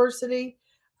 Howard University.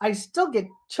 I still get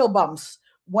chill bumps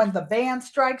when the band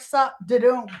strikes up,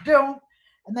 da-dum,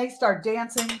 and they start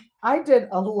dancing. I did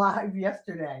a live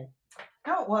yesterday.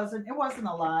 No, it wasn't. It wasn't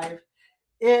a live.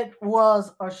 It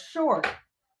was a short,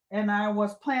 and I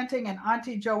was planting in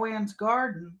Auntie Joanne's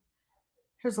garden.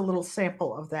 Here's a little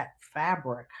sample of that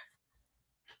fabric.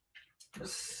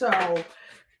 So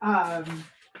I'm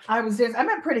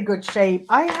in pretty good shape.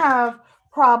 I have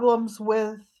problems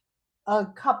with a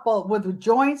couple with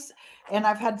joints, and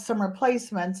I've had some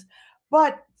replacements,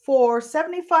 but for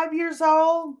 75 years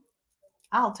old,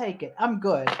 I'll take it. I'm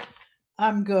good.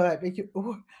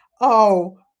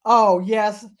 Oh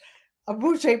yes, a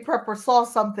bougie prepper saw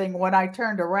something when I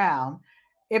turned around.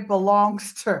 It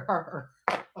belongs to her.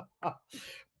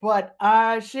 But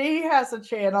she has a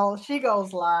channel. She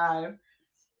goes live.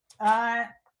 I'm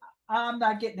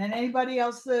not getting in anybody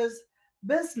else's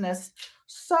business.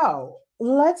 So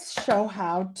let's show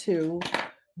how to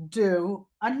do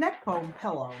a neck bone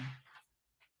pillow.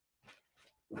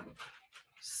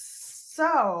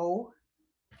 So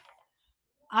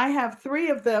I have 3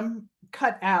 of them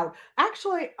cut out.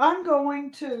 Actually, I'm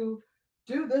going to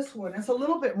do this one. It's a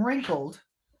little bit wrinkled.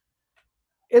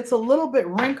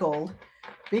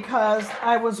 Because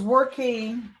I was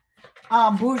working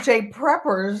on Bougie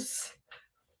Preppers,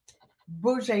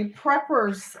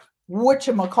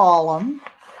 whatchamacallem.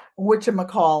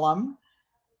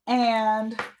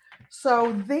 And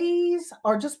so these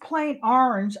are just plain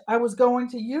orange. I was going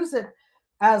to use it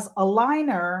as a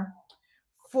liner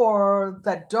for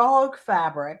the dog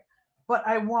fabric, but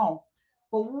I won't.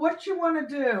 But what you want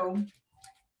to do,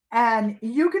 and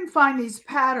you can find these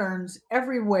patterns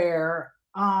everywhere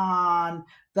on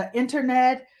the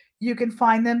internet. You can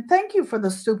find them. Thank you for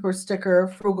the super sticker,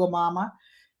 Frugal Mama.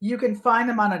 You can find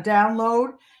them on a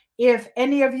download. If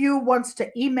any of you wants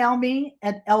to email me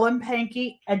at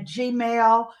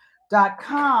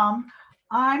ellenpanky@gmail.com,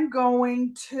 I'm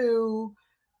going to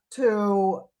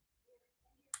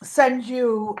send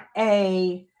you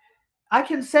I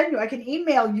can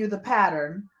email you the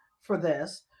pattern for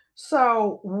this.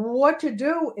 So what to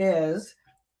do is,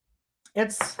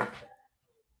 this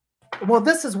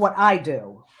is what I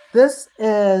do. This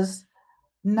is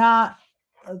not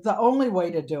the only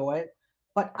way to do it,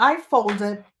 but I fold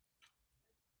it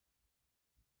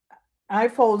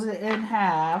in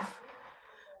half.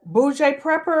 Bougie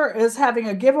Prepper is having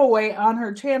a giveaway on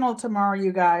her channel tomorrow,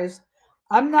 you guys.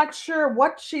 I'm not sure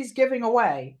what she's giving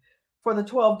away for the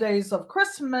 12 days of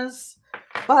Christmas,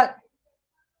 but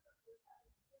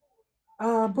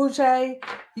Bougie,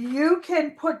 you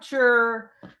can put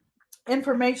your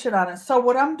information on it. So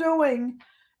what I'm doing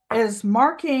is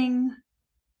marking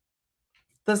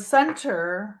the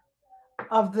center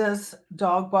of this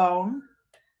dog bone,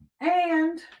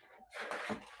 and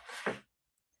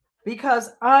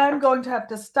because I'm going to have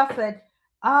to stuff it,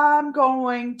 I'm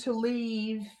going to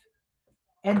leave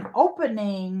an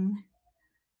opening,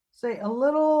 say a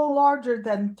little larger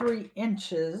than 3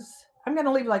 inches. I'm going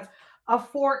to leave like a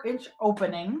 4-inch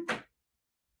opening,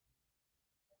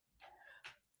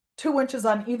 2 inches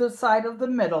on either side of the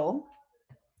middle,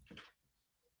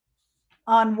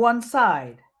 on one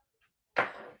side.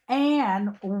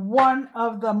 And one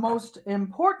of the most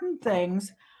important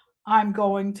things I'm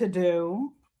going to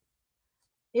do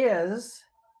is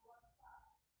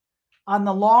on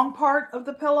the long part of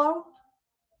the pillow,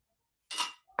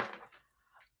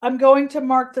 I'm going to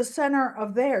mark the center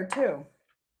of there too.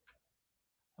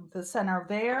 The center of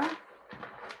there.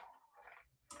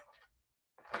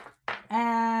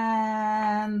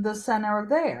 And the center of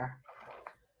there.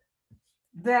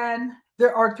 Then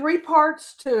there are 3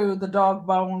 parts to the dog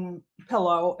bone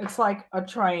pillow. It's like a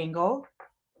triangle.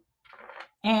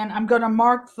 And I'm going to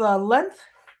mark the length.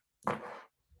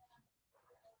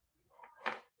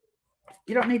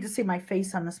 You don't need to see my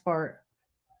face on this part.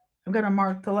 I'm going to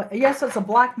mark the length. Yes, it's a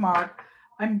black mark.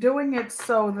 I'm doing it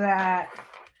so that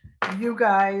you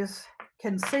guys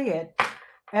can see it.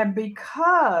 And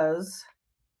because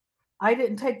I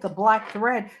didn't take the black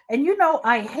thread, and you know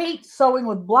I hate sewing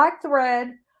with black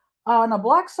thread on a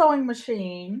black sewing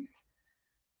machine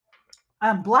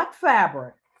on black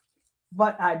fabric,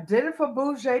 but I did it for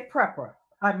Bougie Prepper.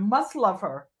 I must love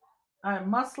her. I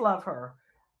must love her.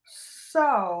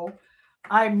 So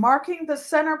I'm marking the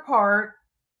center part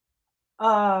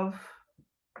of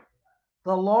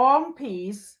the long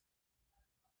piece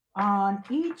on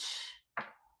each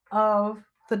of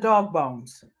the dog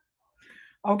bones.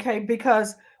 Okay,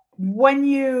 because when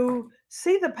you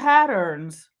see the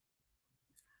patterns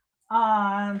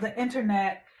on the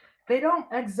internet, they don't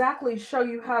exactly show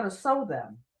you how to sew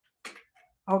them.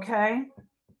 Okay,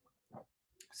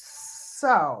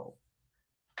 so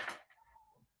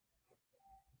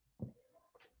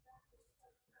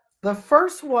the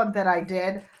first one that I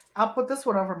did, I'll put this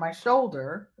one over my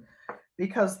shoulder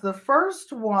because the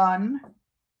first one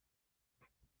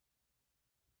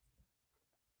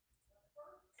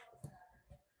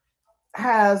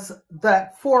has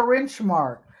that 4-inch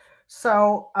mark.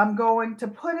 So I'm going to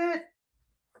put it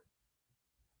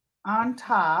on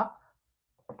top.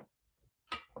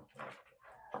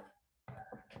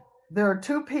 There are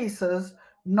two pieces.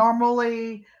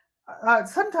 Normally,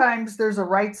 sometimes there's a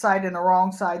right side and a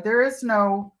wrong side. There is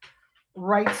no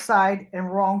right side and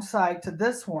wrong side to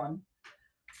this one.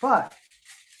 But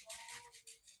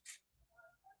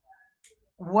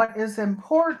what is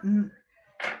important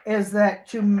is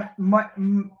that you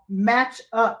match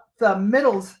up the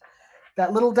middles,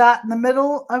 that little dot in the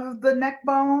middle of the neck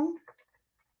bone.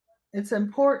 It's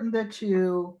important that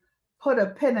you put a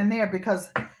pin in there because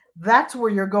that's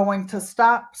where you're going to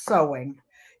stop sewing.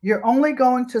 You're only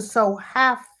going to sew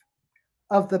half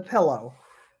of the pillow.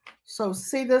 So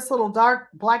see this little dark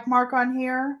black mark on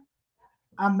here?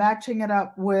 I'm matching it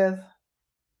up with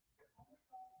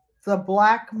the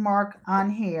black mark on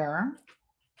here.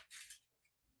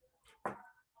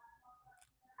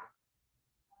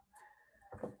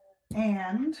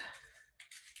 And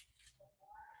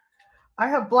I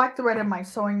have black thread in my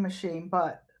sewing machine,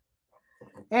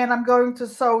 and I'm going to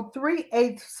sew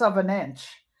 3/8 of an inch.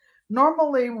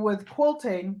 Normally with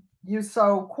quilting, you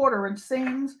sew 1/4 inch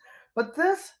seams, but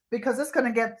this, because it's going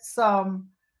to get some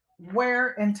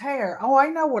wear and tear. Oh, I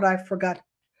know what I forgot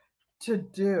to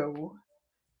do.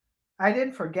 I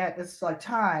didn't forget, it's like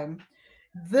time.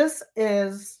 This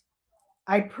is,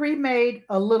 I pre-made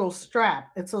a little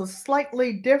strap. It's a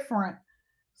slightly different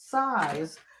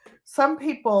size. Some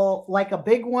people like a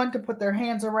big one to put their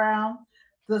hands around.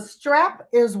 The strap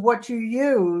is what you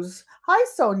use. Hi,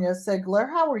 Sonia Sigler.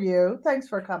 How are you? Thanks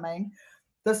for coming.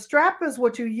 The strap is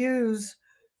what you use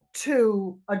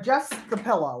to adjust the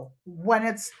pillow when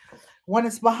it's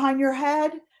behind your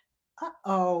head.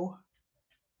 Uh-oh.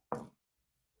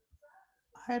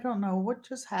 I don't know what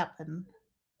just happened.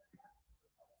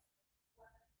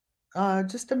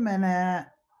 Just a minute.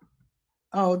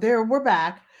 Oh, there, we're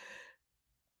back.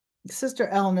 Sister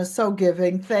Ellen is so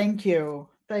giving. Thank you.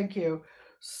 Thank you.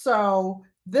 So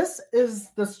this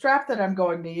is the strap that I'm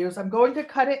going to use. I'm going to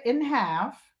cut it in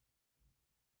half.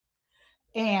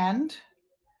 And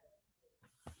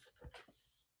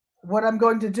what I'm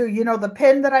going to do, you know, the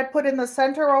pin that I put in the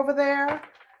center over there,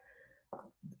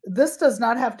 this does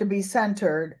not have to be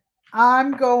centered.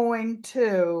 I'm going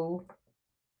to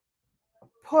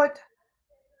put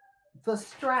the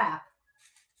strap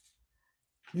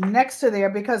next to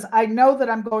there because I know that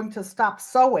I'm going to stop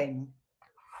sewing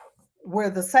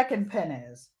where the second pin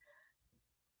is.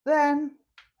 Then,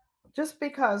 just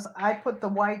because I put the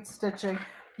white stitching,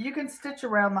 you can stitch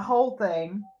around the whole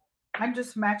thing. I'm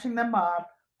just matching them up.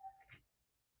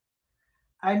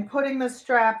 I'm putting the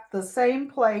strap the same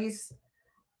place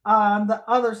on the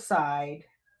other side,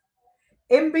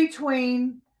 in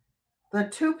between the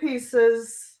two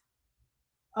pieces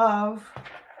of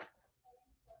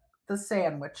the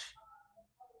sandwich.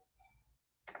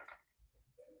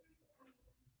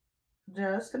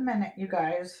 Just a minute, you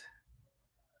guys.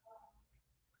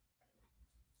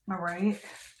 All right.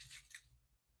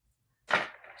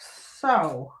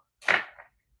 So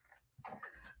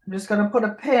I'm just going to put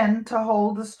a pin to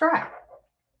hold the strap.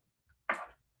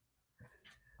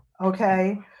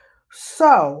 Okay.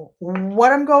 So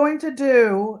what I'm going to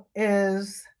do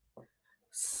is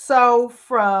sew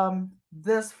from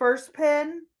this first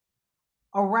pin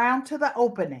around to the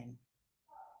opening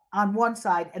on one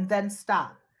side and then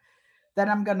stop. Then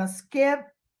I'm going to skip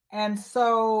and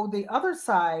sew the other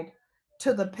side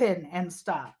to the pin and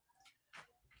stop.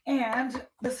 And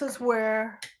this is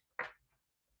where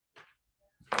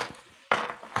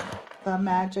the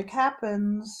magic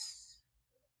happens.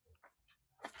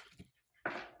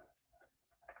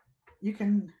 You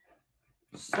can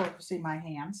sort of see my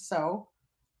hands. So,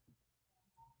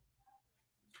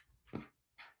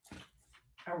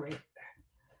 all right.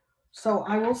 So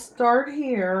I will start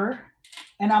here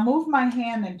and I'll move my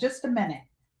hand in just a minute.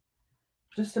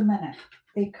 Just a minute.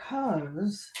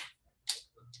 Because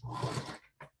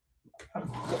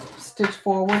Stitch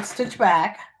forward, stitch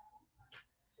back,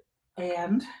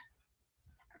 and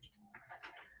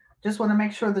just want to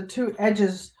make sure the two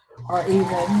edges are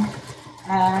even.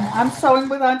 And I'm sewing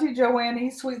with Auntie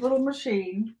Joanne's sweet little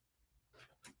machine.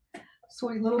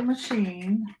 Sweet little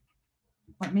machine.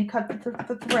 Let me cut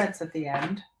the threads at the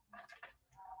end.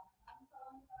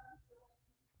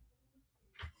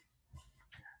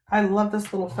 I love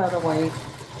this little featherweight.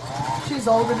 She's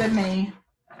older than me.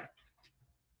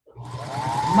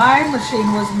 My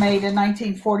machine was made in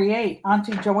 1948.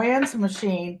 Auntie Joanne's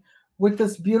machine with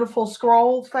this beautiful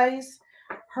scroll face,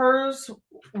 hers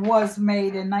was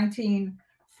made in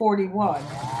 1941.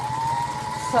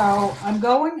 So I'm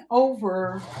going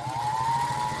over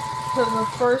to the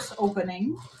first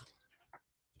opening,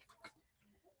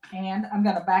 and I'm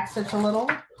going to backstitch a little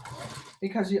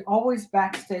because you always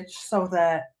backstitch so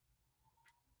that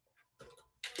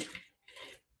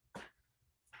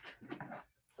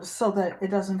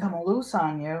it doesn't come loose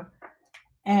on you.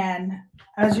 And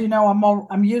as you know,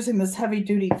 I'm using this heavy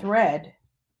duty thread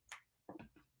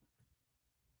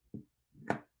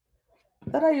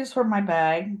that I use for my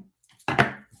bag.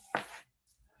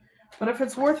 But if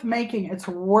it's worth making, it's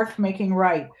worth making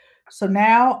right. So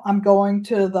now I'm going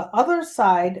to the other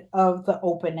side of the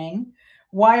opening.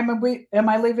 Why am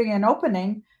I leaving an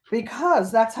opening?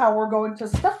 Because that's how we're going to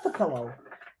stuff the pillow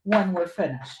when we're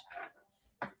finished.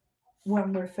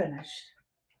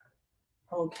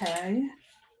 Okay.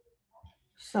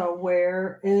 So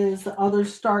where is the other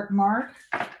start mark?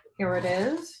 Here it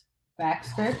is.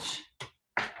 Backstitch.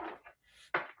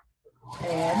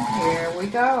 And here we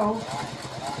go.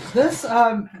 This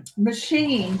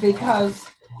machine, because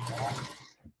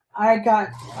I got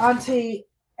Auntie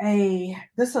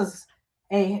this is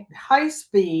a high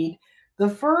speed. The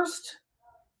first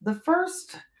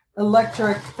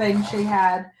electric thing she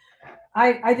had,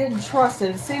 I didn't trust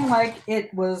it. It seemed like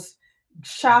it was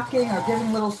shocking or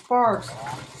giving little sparks.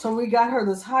 So we got her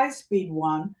this high speed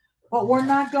one, but we're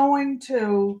not going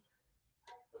to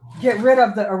get rid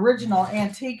of the original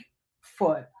antique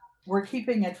foot. We're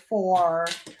keeping it for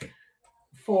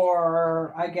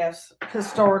I guess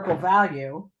historical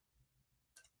value.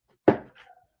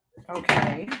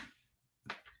 Okay.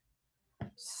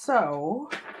 So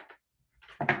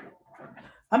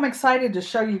I'm excited to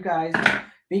show you guys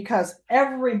because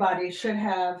everybody should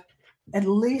have at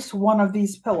least one of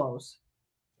these pillows.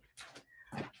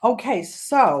 Okay,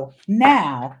 so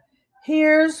now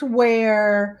here's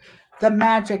where the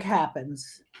magic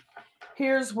happens.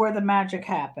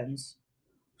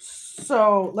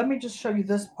 So let me just show you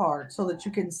this part so that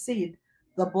you can see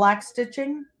the black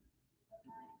stitching.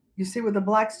 You see where the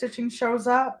black stitching shows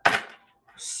up?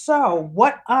 So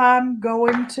what I'm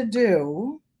going to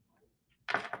do,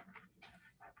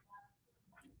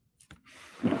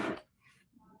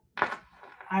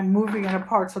 I'm moving it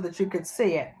apart so that you can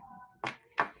see it.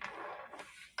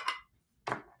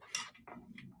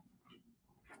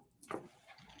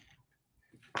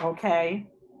 Okay.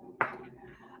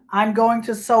 I'm going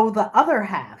to sew the other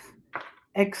half,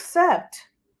 except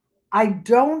I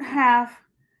don't have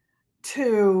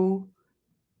to,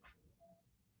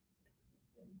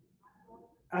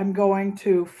 I'm going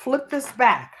to flip this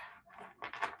back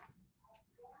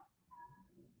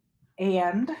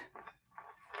and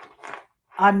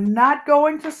I'm not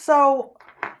going to sew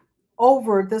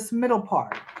over this middle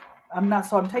part.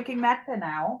 So I'm taking that pin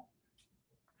out.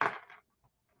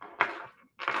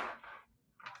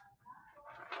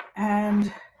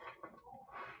 And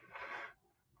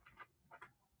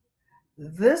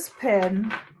this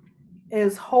pin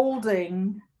is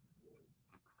holding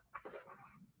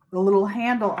the little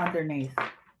handle underneath.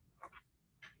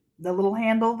 The little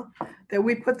handle that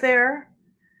we put there.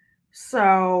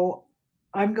 So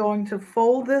I'm going to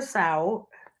fold this out.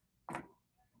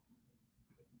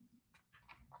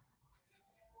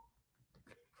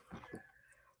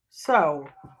 So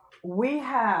we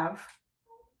have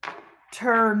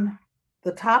turned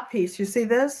the top piece. You see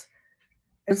this?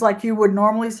 It's like you would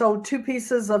normally sew two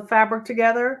pieces of fabric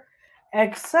together,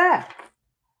 except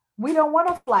we don't want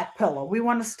a flat pillow. We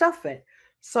want to stuff it.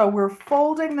 So we're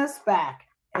folding this back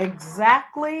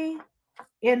exactly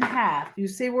in half. You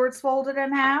see where it's folded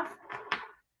in half?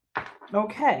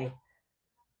 Okay.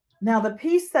 Now the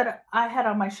piece that I had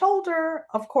on my shoulder,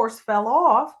 of course, fell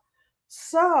off.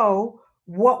 So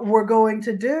what we're going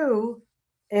to do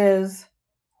is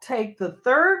take the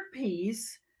third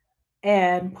piece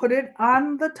and put it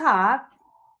on the top,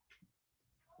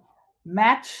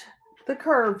 match the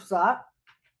curves up.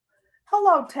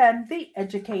 Hello, 10, the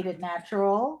educated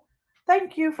natural.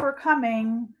 Thank you for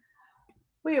coming.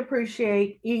 We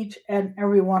appreciate each and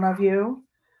every one of you.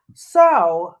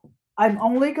 So I'm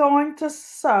only going to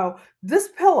sew this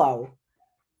pillow.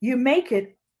 You make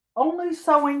it only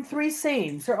sewing 3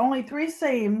 seams. There are only 3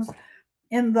 seams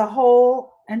in the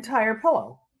whole entire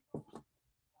pillow.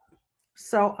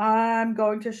 So I'm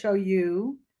going to show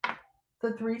you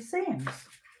the 3 seams.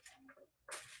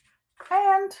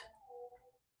 And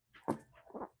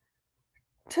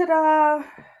ta-da!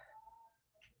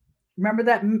 Remember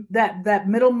that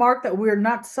middle mark that we're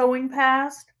not sewing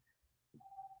past?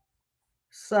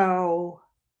 So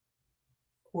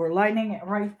we're lining it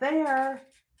right there,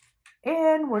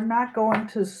 and we're not going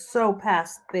to sew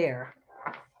past there.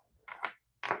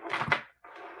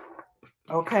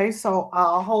 Okay, so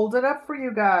I'll hold it up for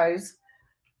you guys.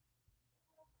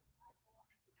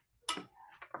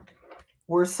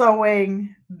 We're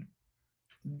sewing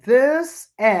this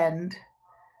end.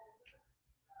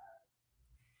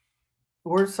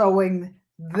 We're sewing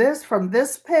this from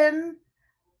this pin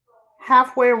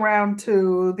halfway around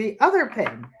to the other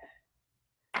pin.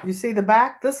 You see the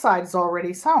back? This side is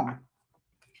already sewn.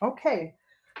 Okay,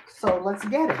 so let's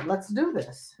get it. Let's do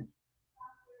this.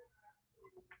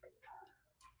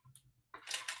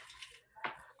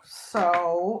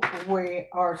 So we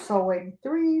are sewing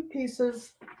 3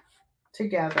 pieces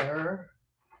together,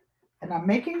 and I'm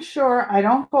making sure I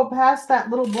don't go past that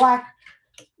little black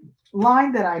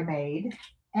line that I made.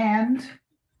 And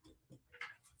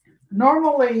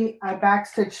normally I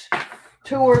backstitch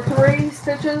 2 or 3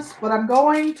 stitches, but I'm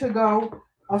going to go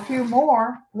a few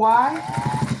more. Why?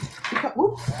 Because,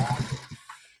 oops,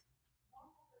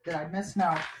 did I miss?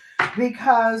 No,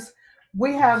 because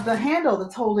we have the handle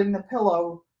that's holding the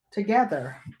pillow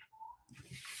together.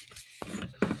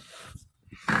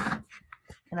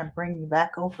 Can I bring you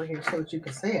back over here so that you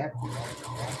can see it?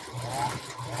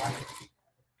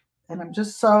 And I'm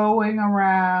just sewing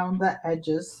around the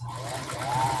edges.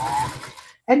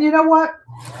 And you know what?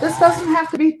 This doesn't have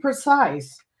to be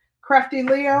precise. Crafty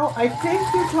Leo, I think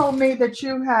you told me that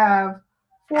you have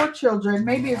 4 children.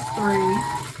 Maybe it's 3.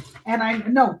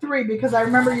 And no, 3, because I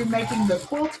remember you making the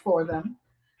quilts for them.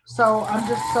 So I'm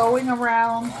just sewing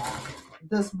around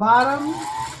this bottom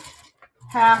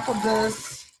half of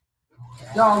this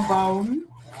Dogbone.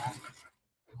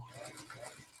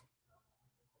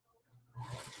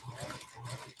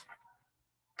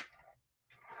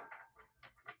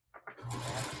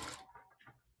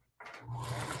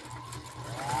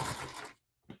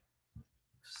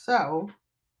 So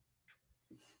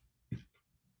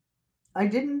I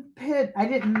didn't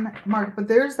mark, but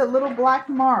there's the little black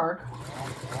mark.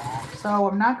 So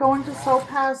I'm not going to sew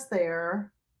past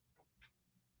there.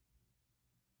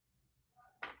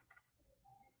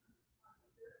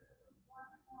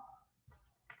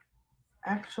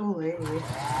 Actually,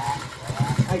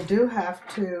 I do have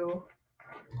to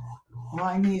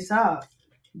line these up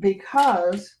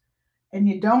because, and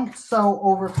you don't sew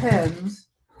over pins.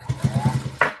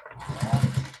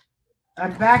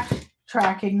 I'm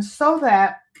backtracking so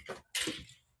that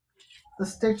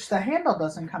the handle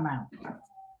doesn't come out.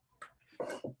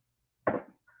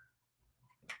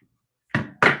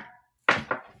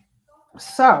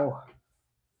 So,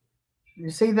 you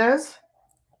see this?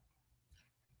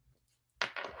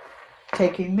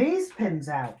 Taking these pins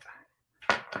out.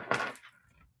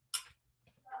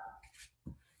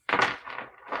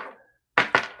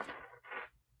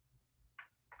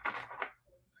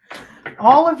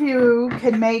 All of you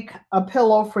can make a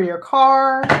pillow for your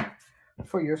car,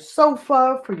 for your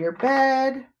sofa, for your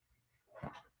bed,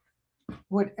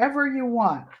 whatever you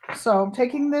want. So I'm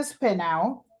taking this pin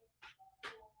out,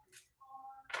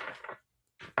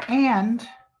 and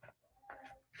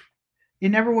you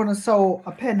never want to sew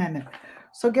a pin in it.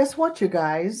 So guess what, you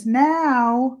guys?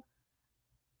 Now,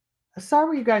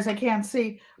 sorry you guys, I can't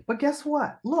see, but guess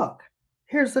what? Look,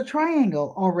 here's the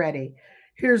triangle already.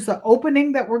 Here's the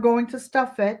opening that we're going to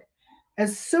stuff it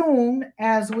as soon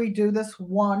as we do this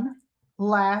one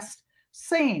last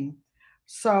seam.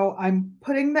 So I'm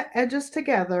putting the edges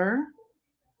together.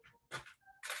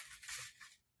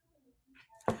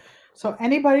 So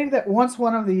anybody that wants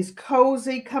one of these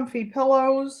cozy, comfy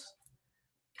pillows,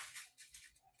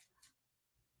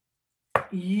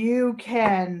 you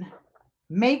can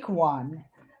make one,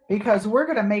 because we're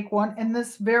going to make one in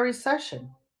this very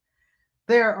session.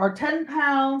 There are 10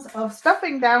 pounds of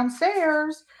stuffing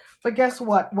downstairs, but guess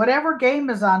what? Whatever game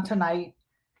is on tonight,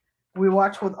 we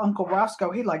watch with Uncle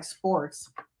Roscoe. He likes sports.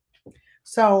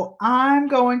 So I'm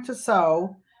going to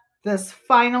sew this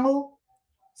final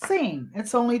seam.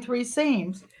 It's only 3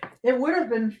 seams. It would have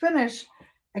been finished,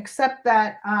 except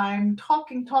that I'm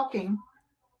talking,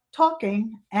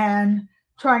 and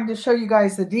trying to show you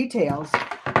guys the details.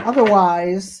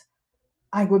 Otherwise,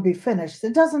 I would be finished.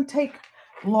 It doesn't take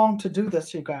long to do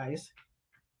this, you guys.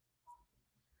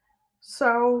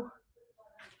 So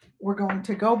we're going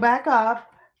to go back up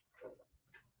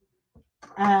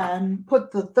and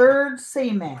put the third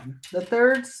seam in. The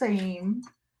third seam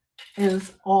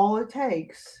is all it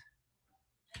takes.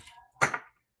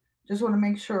 Just want to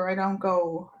make sure I don't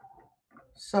go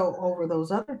sew over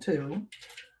those other two.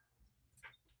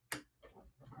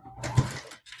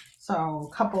 So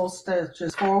a couple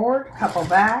stitches forward, couple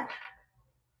back.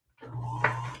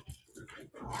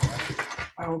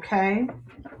 Okay.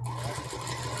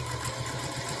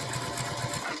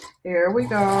 Here we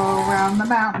go, around the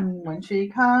mountain when she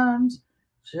comes.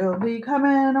 She'll be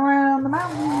coming around the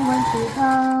mountain when she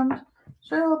comes.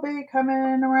 She'll be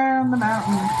coming around the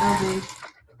mountain. She'll be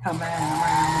coming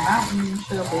around the mountain.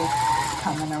 She'll be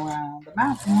coming around the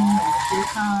mountain when she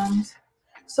comes.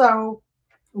 So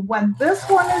when this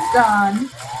one is done,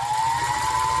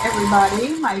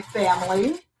 everybody, my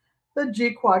family, the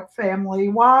GQUAT family,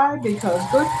 why? Because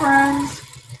good friends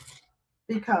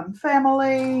become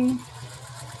family.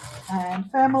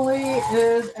 And family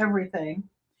is everything.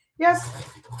 Yes,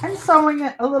 I'm sewing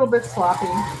it a little bit sloppy,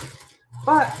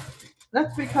 but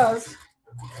that's because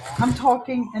I'm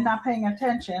talking and not paying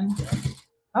attention.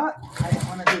 Oh, I didn't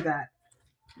want to do that.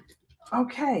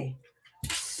 Okay,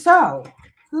 so,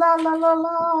 la la la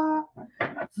la.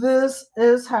 This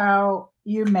is how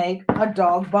you make a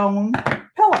dog bone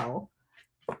pillow.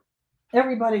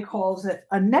 Everybody calls it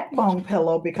a neck bone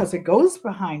pillow because it goes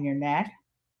behind your neck.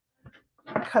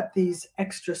 Cut these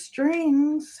extra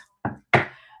strings,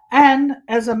 and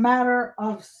as a matter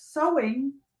of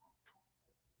sewing,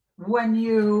 when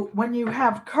you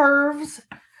have curves,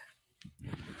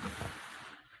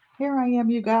 here I am,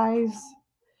 you guys,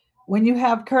 when you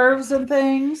have curves and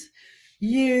things,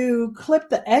 you clip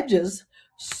the edges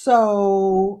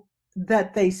so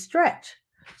that they stretch.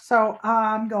 So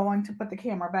I'm going to put the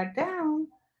camera back down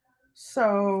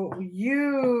so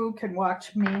you can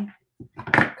watch me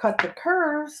cut the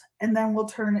curves, and then we'll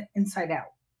turn it inside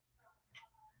out.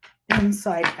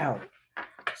 Inside out.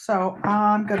 So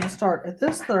I'm going to start at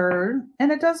this third,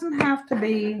 and it doesn't have to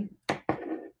be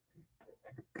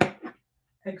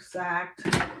exact.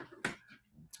 Let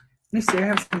me see, I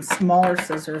have some smaller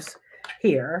scissors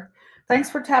here. Thanks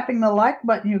for tapping the like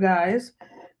button, you guys.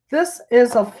 This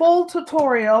is a full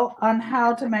tutorial on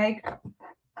how to make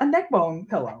a neck bone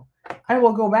pillow. I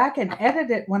will go back and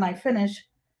edit it when I finish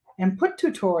and put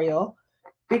tutorial,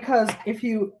 because if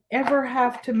you ever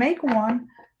have to make one,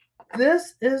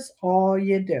 this is all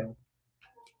you do.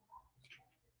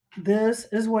 This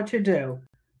is what you do.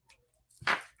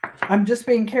 I'm just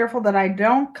being careful that I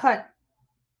don't cut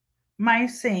my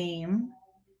seam.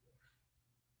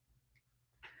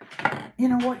 You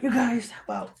know what, you guys, how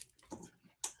about,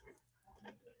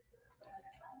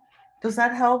 does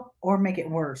that help or make it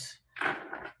worse?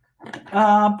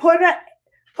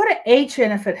 Put an H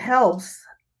in if it helps.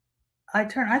 I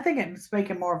think it's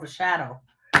making more of a shadow.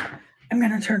 I'm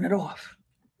going to turn it off.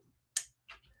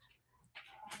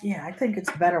 Yeah, I think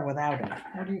it's better without it.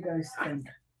 What do you guys think?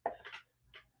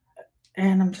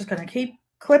 And I'm just going to keep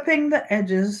clipping the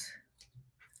edges.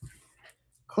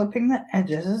 Clipping the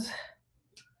edges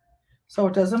so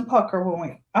it doesn't pucker when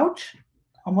we, ouch,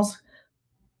 almost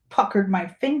puckered my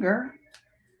finger.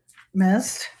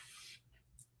 Missed.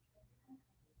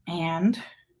 And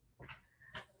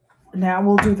now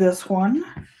we'll do this one.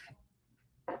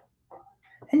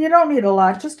 And you don't need a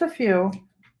lot, just a few.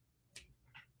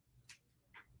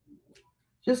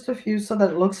 Just a few so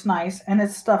that it looks nice and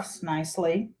it stuffs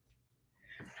nicely.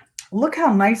 Look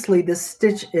how nicely this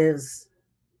stitch is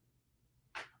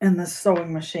in this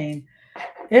sewing machine.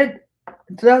 It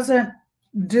doesn't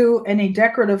do any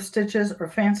decorative stitches or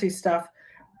fancy stuff,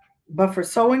 but for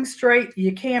sewing straight,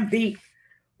 you can't beat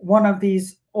one of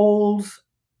these old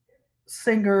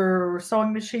Singer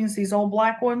sewing machines, these old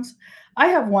black ones. I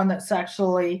have one that's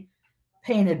actually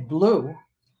painted blue,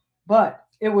 but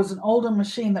it was an older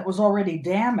machine that was already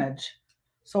damaged,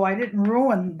 so I didn't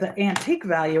ruin the antique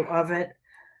value of it.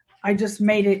 I just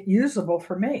made it usable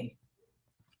for me.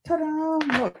 Ta-da!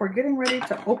 Look, we're getting ready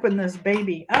to open this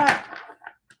baby up,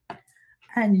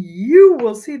 and you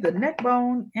will see the neck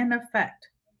bone in effect.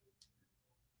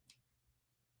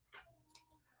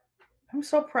 I'm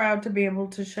so proud to be able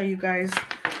to show you guys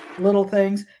little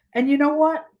things. And you know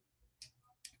what?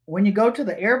 When you go to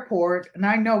the airport, and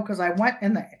I know because I went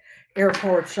in the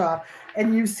airport shop,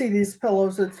 and you see these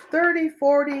pillows, it's 30,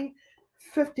 40,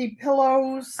 50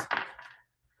 pillows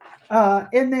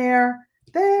in there.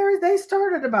 They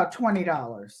start at about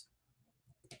 $20.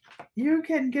 You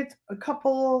can get a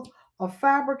couple of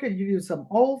fabric. You can use some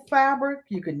old fabric.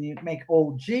 You can make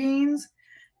old jeans,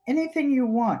 anything you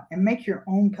want, and make your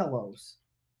own pillows.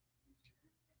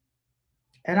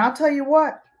 And I'll tell you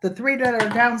what, the 3 that are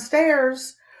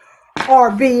downstairs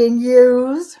are being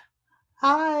used.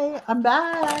 Hi, I'm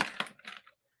back,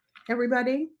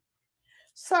 everybody.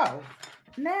 So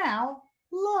now,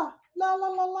 la, la, la,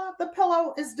 la, la, the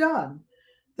pillow is done.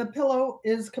 The pillow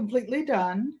is completely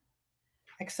done,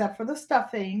 except for the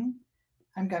stuffing.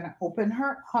 I'm going to open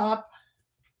her up.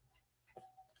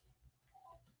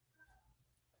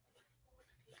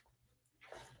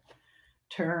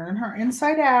 Turn her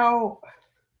inside out.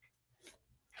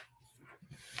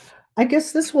 I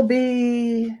guess this will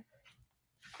be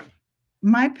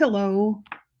my pillow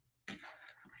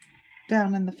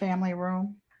down in the family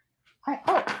room.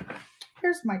 Oh,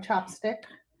 here's my chopstick.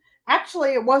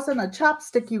 Actually, it wasn't a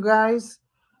chopstick, you guys.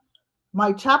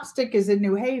 My chopstick is in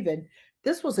New Haven.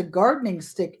 This was a gardening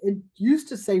stick. It used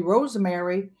to say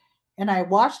rosemary, and I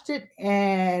washed it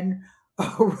and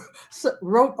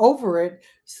wrote over it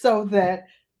so that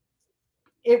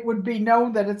it would be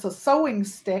known that it's a sewing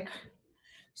stick.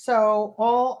 So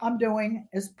all I'm doing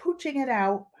is pooching it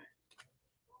out.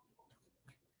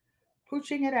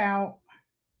 Pooching it out.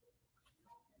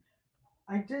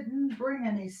 I didn't bring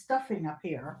any stuffing up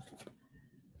here,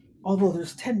 although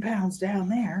there's 10 pounds down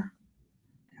there,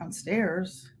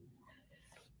 downstairs.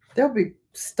 There'll be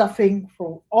stuffing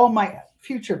for all my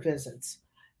future visits.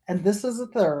 And this is a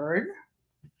third.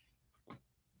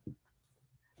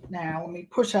 Now let me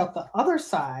push out the other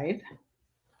side.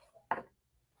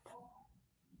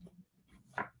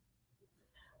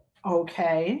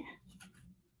 Okay.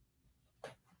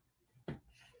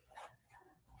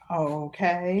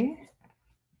 Okay.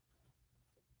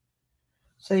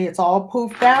 See, it's all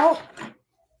poofed out.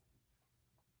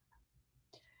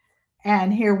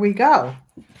 And here we go.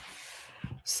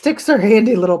 Sticks are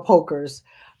handy little pokers.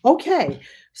 Okay,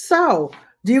 so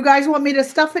do you guys want me to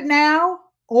stuff it now?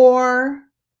 Or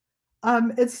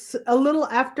it's a little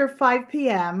after 5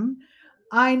 p.m.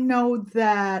 I know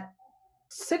that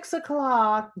 6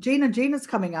 o'clock, Gina's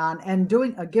coming on and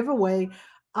doing a giveaway,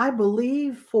 I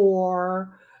believe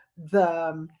for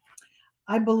the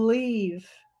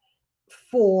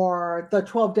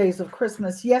 12 days of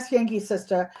Christmas. Yes, Yankee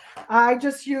sister. I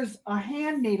just use a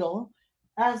hand needle.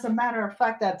 As a matter of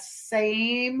fact, that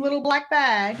same little black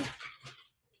bag.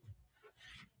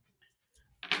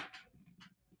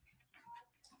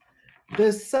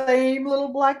 This same little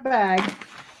black bag.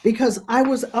 Because I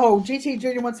was, GT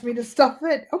Junior wants me to stuff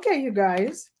it. Okay, you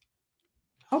guys.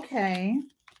 Okay.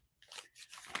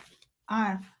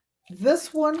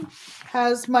 This one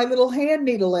has my little hand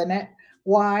needle in it.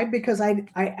 Why? Because I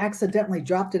accidentally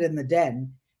dropped it in the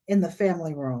den, in the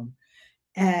family room.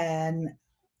 And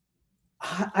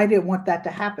I didn't want that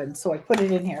to happen, so I put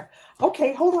it in here.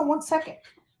 Okay, hold on one second.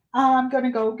 I'm going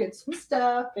to go get some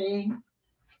stuffing.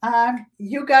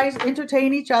 You guys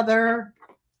entertain each other.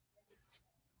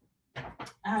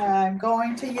 I'm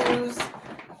going to use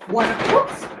one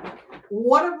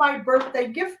of my birthday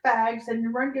gift bags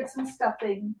and run get some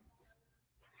stuffing.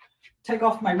 Take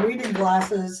off my reading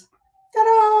glasses.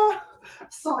 Ta-da!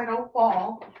 So I don't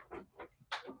fall.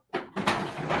 Okay.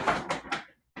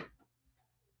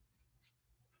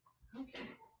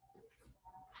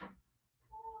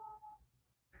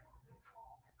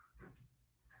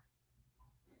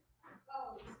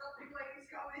 Oh, the stuffing lady's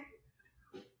coming.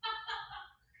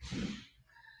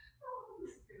 Oh,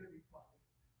 this is going to be fun.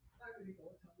 I'm going to go.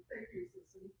 Thank you,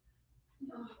 Sissy.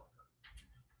 Oh.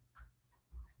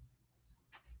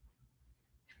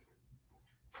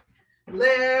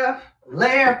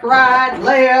 Left, right,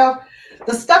 left.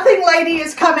 The stuffing lady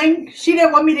is coming. She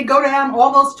didn't want me to go down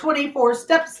all those 24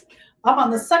 steps. I'm on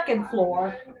the second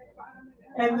floor.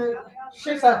 And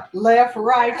she's a left,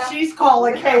 right. She's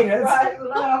calling cadence. Right,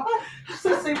 left.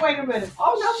 Sissy, wait a minute.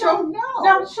 Oh, no.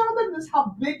 Now show them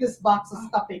how big this box of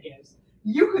stuffing is.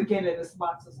 You could get in this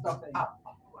box of stuffing.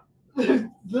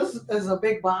 This is a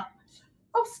big box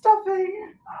of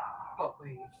stuffing.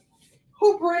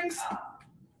 Who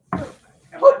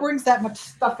brings that much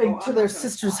stuffing to their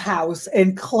sister's house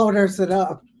and clutters it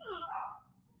up?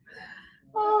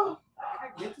 Oh,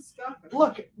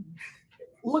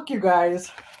 look, you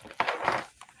guys.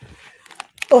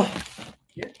 Oh,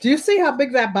 do you see how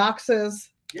big that box is?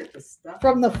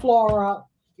 From the floor up.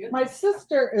 My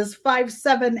sister is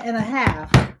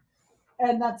 5'7.5",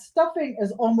 and that stuffing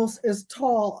is almost as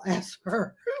tall as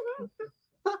her.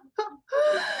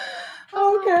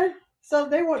 Okay. So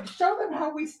they would show them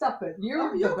how we stuff it.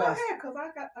 You're the best. Go ahead, because I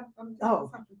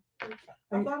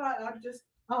thought I just.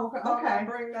 Oh, So okay. I'll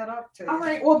bring that up to you. All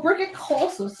right. Well, bring it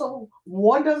closer so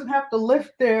one doesn't have to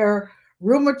lift their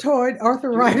rheumatoid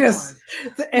arthritis.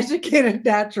 The educated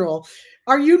natural.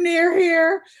 Are you near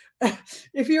here?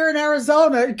 If you're in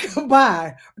Arizona, come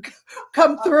by.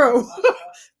 Come through.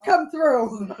 Come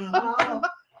through.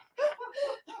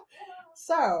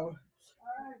 So,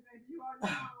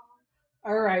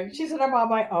 all right. She said, I'm on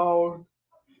my own.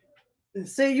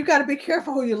 See, you got to be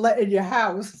careful who you let in your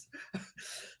house.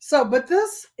 So, but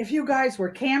this, if you guys were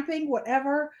camping,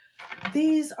 whatever,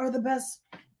 these are the best.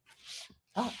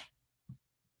 Oh,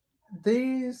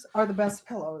 these are the best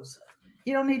pillows.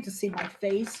 You don't need to see my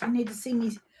face. You need to see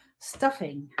me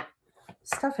stuffing.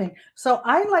 So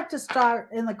I like to start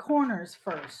in the corners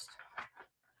first.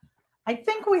 I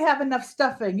think we have enough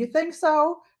stuffing. You think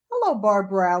so? Hello, Barb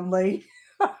Brownlee.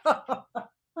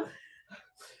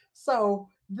 So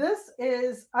this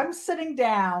is, I'm sitting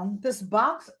down. This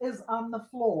box is on the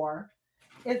floor.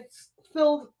 It's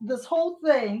filled, this whole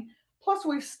thing. Plus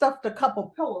we've stuffed a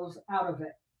couple pillows out of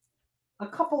it. A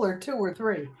couple or two or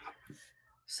three.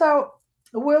 So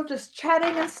we're just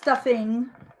chatting and stuffing.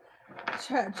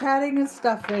 Chatting and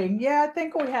stuffing. Yeah, I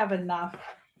think we have enough.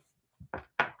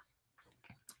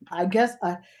 I guess,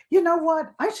 you know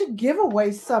what? I should give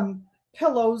away some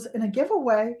pillows in a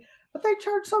giveaway, but they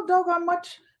charge so doggone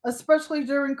much, especially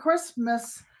during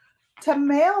Christmas, to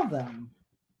mail them.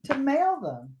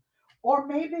 Or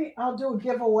maybe I'll do a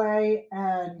giveaway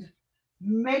and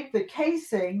make the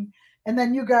casing, and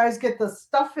then you guys get the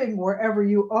stuffing wherever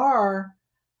you are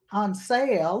on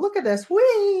sale. Look at this.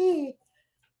 Whee!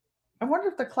 I wonder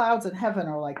if the clouds in heaven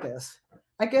are like this.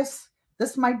 I guess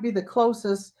this might be the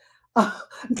closest.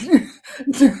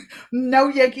 No,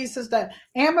 Yankee says that.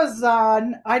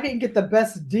 Amazon, I didn't get the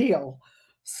best deal.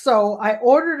 So I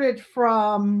ordered it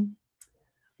from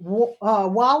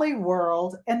Wally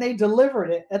World, and they delivered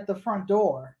it at the front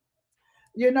door.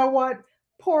 You know what?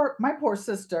 My poor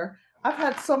sister. I've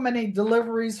had so many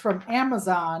deliveries from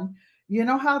Amazon. You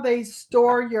know how they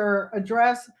store your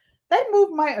address? They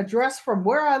moved my address from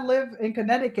where I live in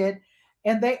Connecticut,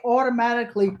 and they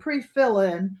automatically pre-fill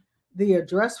in the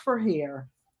address for here.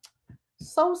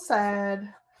 So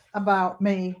sad about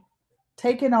me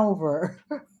taking over.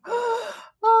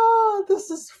 Oh,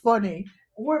 this is funny.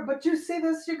 But you see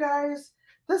this, you guys?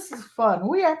 This is fun.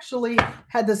 We actually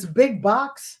had this big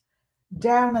box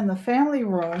down in the family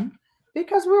room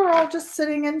because we were all just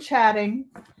sitting and chatting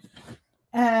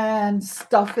and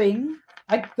stuffing.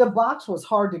 The box was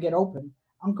hard to get open.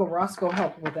 Uncle Roscoe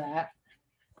helped with that.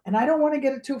 And I don't want to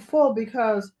get it too full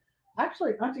because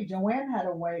actually Auntie Joanne had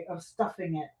a way of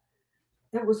stuffing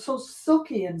it. It was so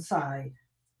silky inside.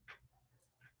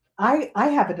 I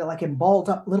have it like in balled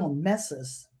up little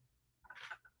messes.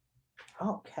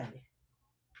 Okay.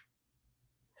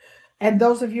 And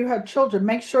those of you who have children,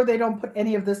 make sure they don't put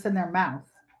any of this in their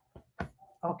mouth.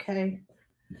 Okay.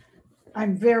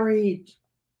 I'm very.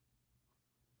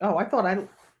 Oh, I thought I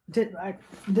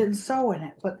didn't sew in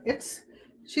it, but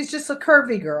she's just a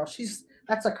curvy girl.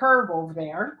 That's a curve over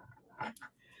there.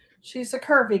 She's a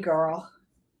curvy girl.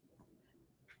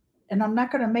 And I'm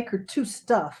not going to make her too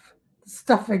stuffed.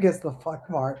 Stuffing is the fun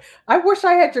part. I wish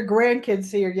I had your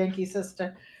grandkids here, Yankee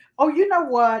sister. Oh, you know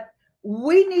what?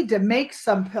 We need to make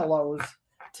some pillows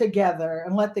together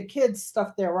and let the kids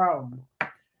stuff their own.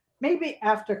 Maybe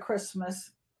after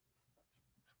Christmas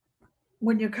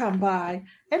when you come by.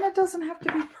 And it doesn't have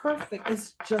to be perfect.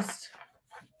 It's just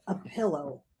a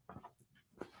pillow.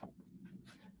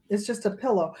 It's just a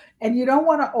pillow. And you don't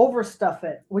want to overstuff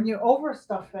it. When you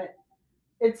overstuff it,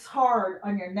 it's hard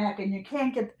on your neck and you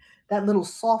can't get that little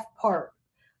soft part.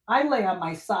 I lay on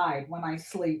my side when I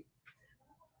sleep.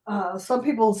 Some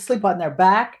people sleep on their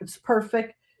back. It's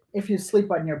perfect if you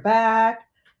sleep on your back.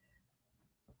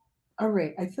 All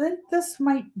right, I think this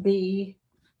might be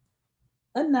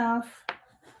enough.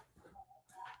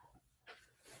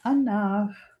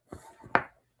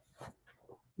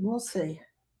 We'll see.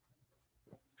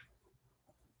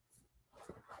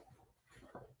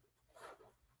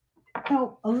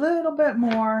 Oh, a little bit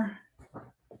more.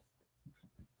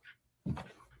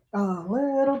 A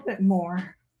little bit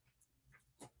more.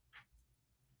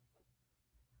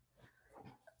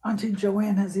 Auntie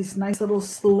Joanne has these nice little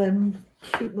slim,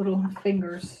 cute little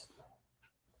fingers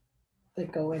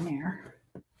that go in there.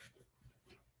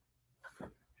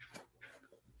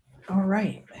 All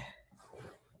right.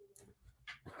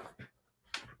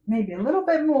 Maybe a little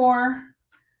bit more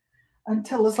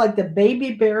until it's like the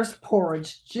baby bear's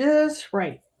porridge, just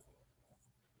right.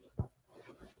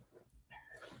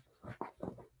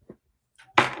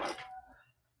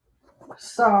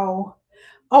 So,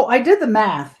 I did the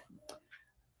math.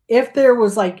 If there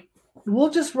was like we'll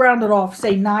just round it off,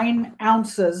 say 9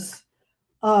 ounces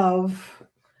of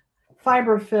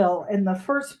fiberfill in the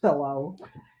first pillow,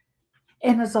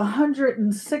 and it's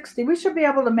 160. We should be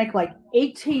able to make like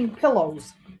 18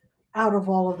 pillows out of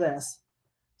all of this.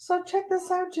 So check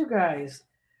this out, you guys.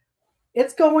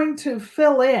 It's going to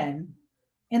fill in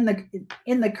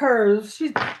the curves.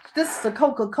 This is a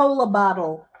Coca-Cola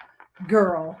bottle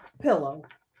girl pillow.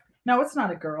 No, it's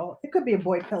not a girl. It could be a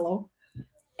boy pillow.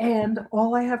 And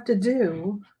all I have to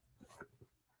do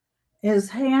is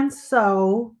hand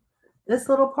sew this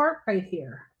little part right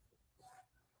here.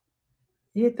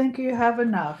 You think you have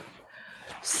enough.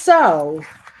 So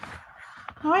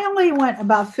I only went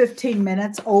about 15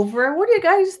 minutes over. What do you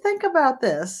guys think about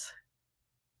this?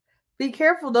 Be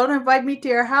careful. Don't invite me to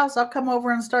your house. I'll come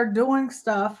over and start doing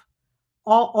stuff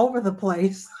all over the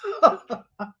place.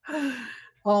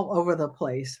 All over the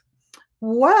place.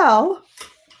 Well,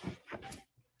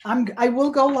 I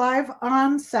will go live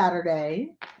on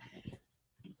Saturday.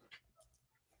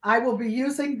 I will be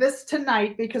using this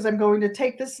tonight because I'm going to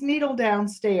take this needle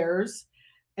downstairs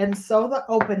and sew the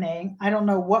opening. I don't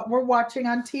know what we're watching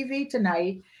on TV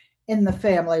tonight in the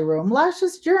family room.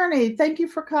 Lash's Journey, thank you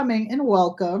for coming and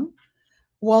welcome.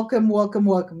 Welcome, welcome,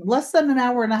 welcome. Less than an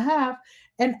hour and a half.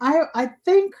 And I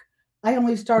think I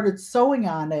only started sewing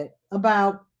on it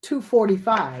about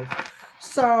 2:45.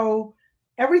 So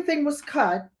everything was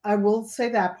cut. I will say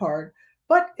that part.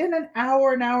 But in an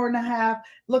hour and a half,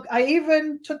 look, I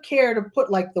even took care to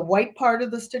put like the white part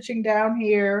of the stitching down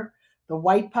here, the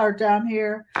white part down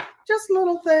here, just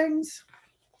little things.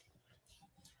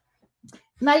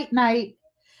 Night, night.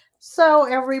 So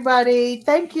everybody,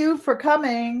 thank you for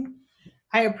coming.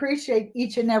 I appreciate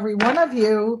each and every one of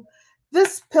you.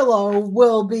 This pillow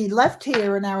will be left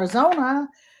here in Arizona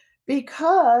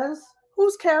because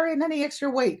who's carrying any extra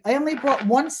weight? I only brought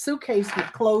one suitcase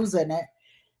with clothes in it.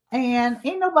 And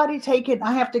ain't nobody taking,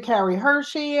 I have to carry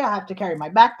Hershey, I have to carry my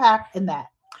backpack and that.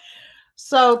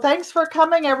 So thanks for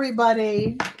coming,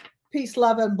 everybody. Peace,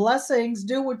 love, and blessings.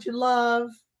 Do what you love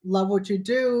what you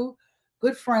do.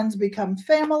 Good friends become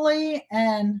family,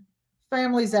 and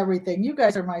family's everything. You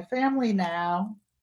guys are my family now.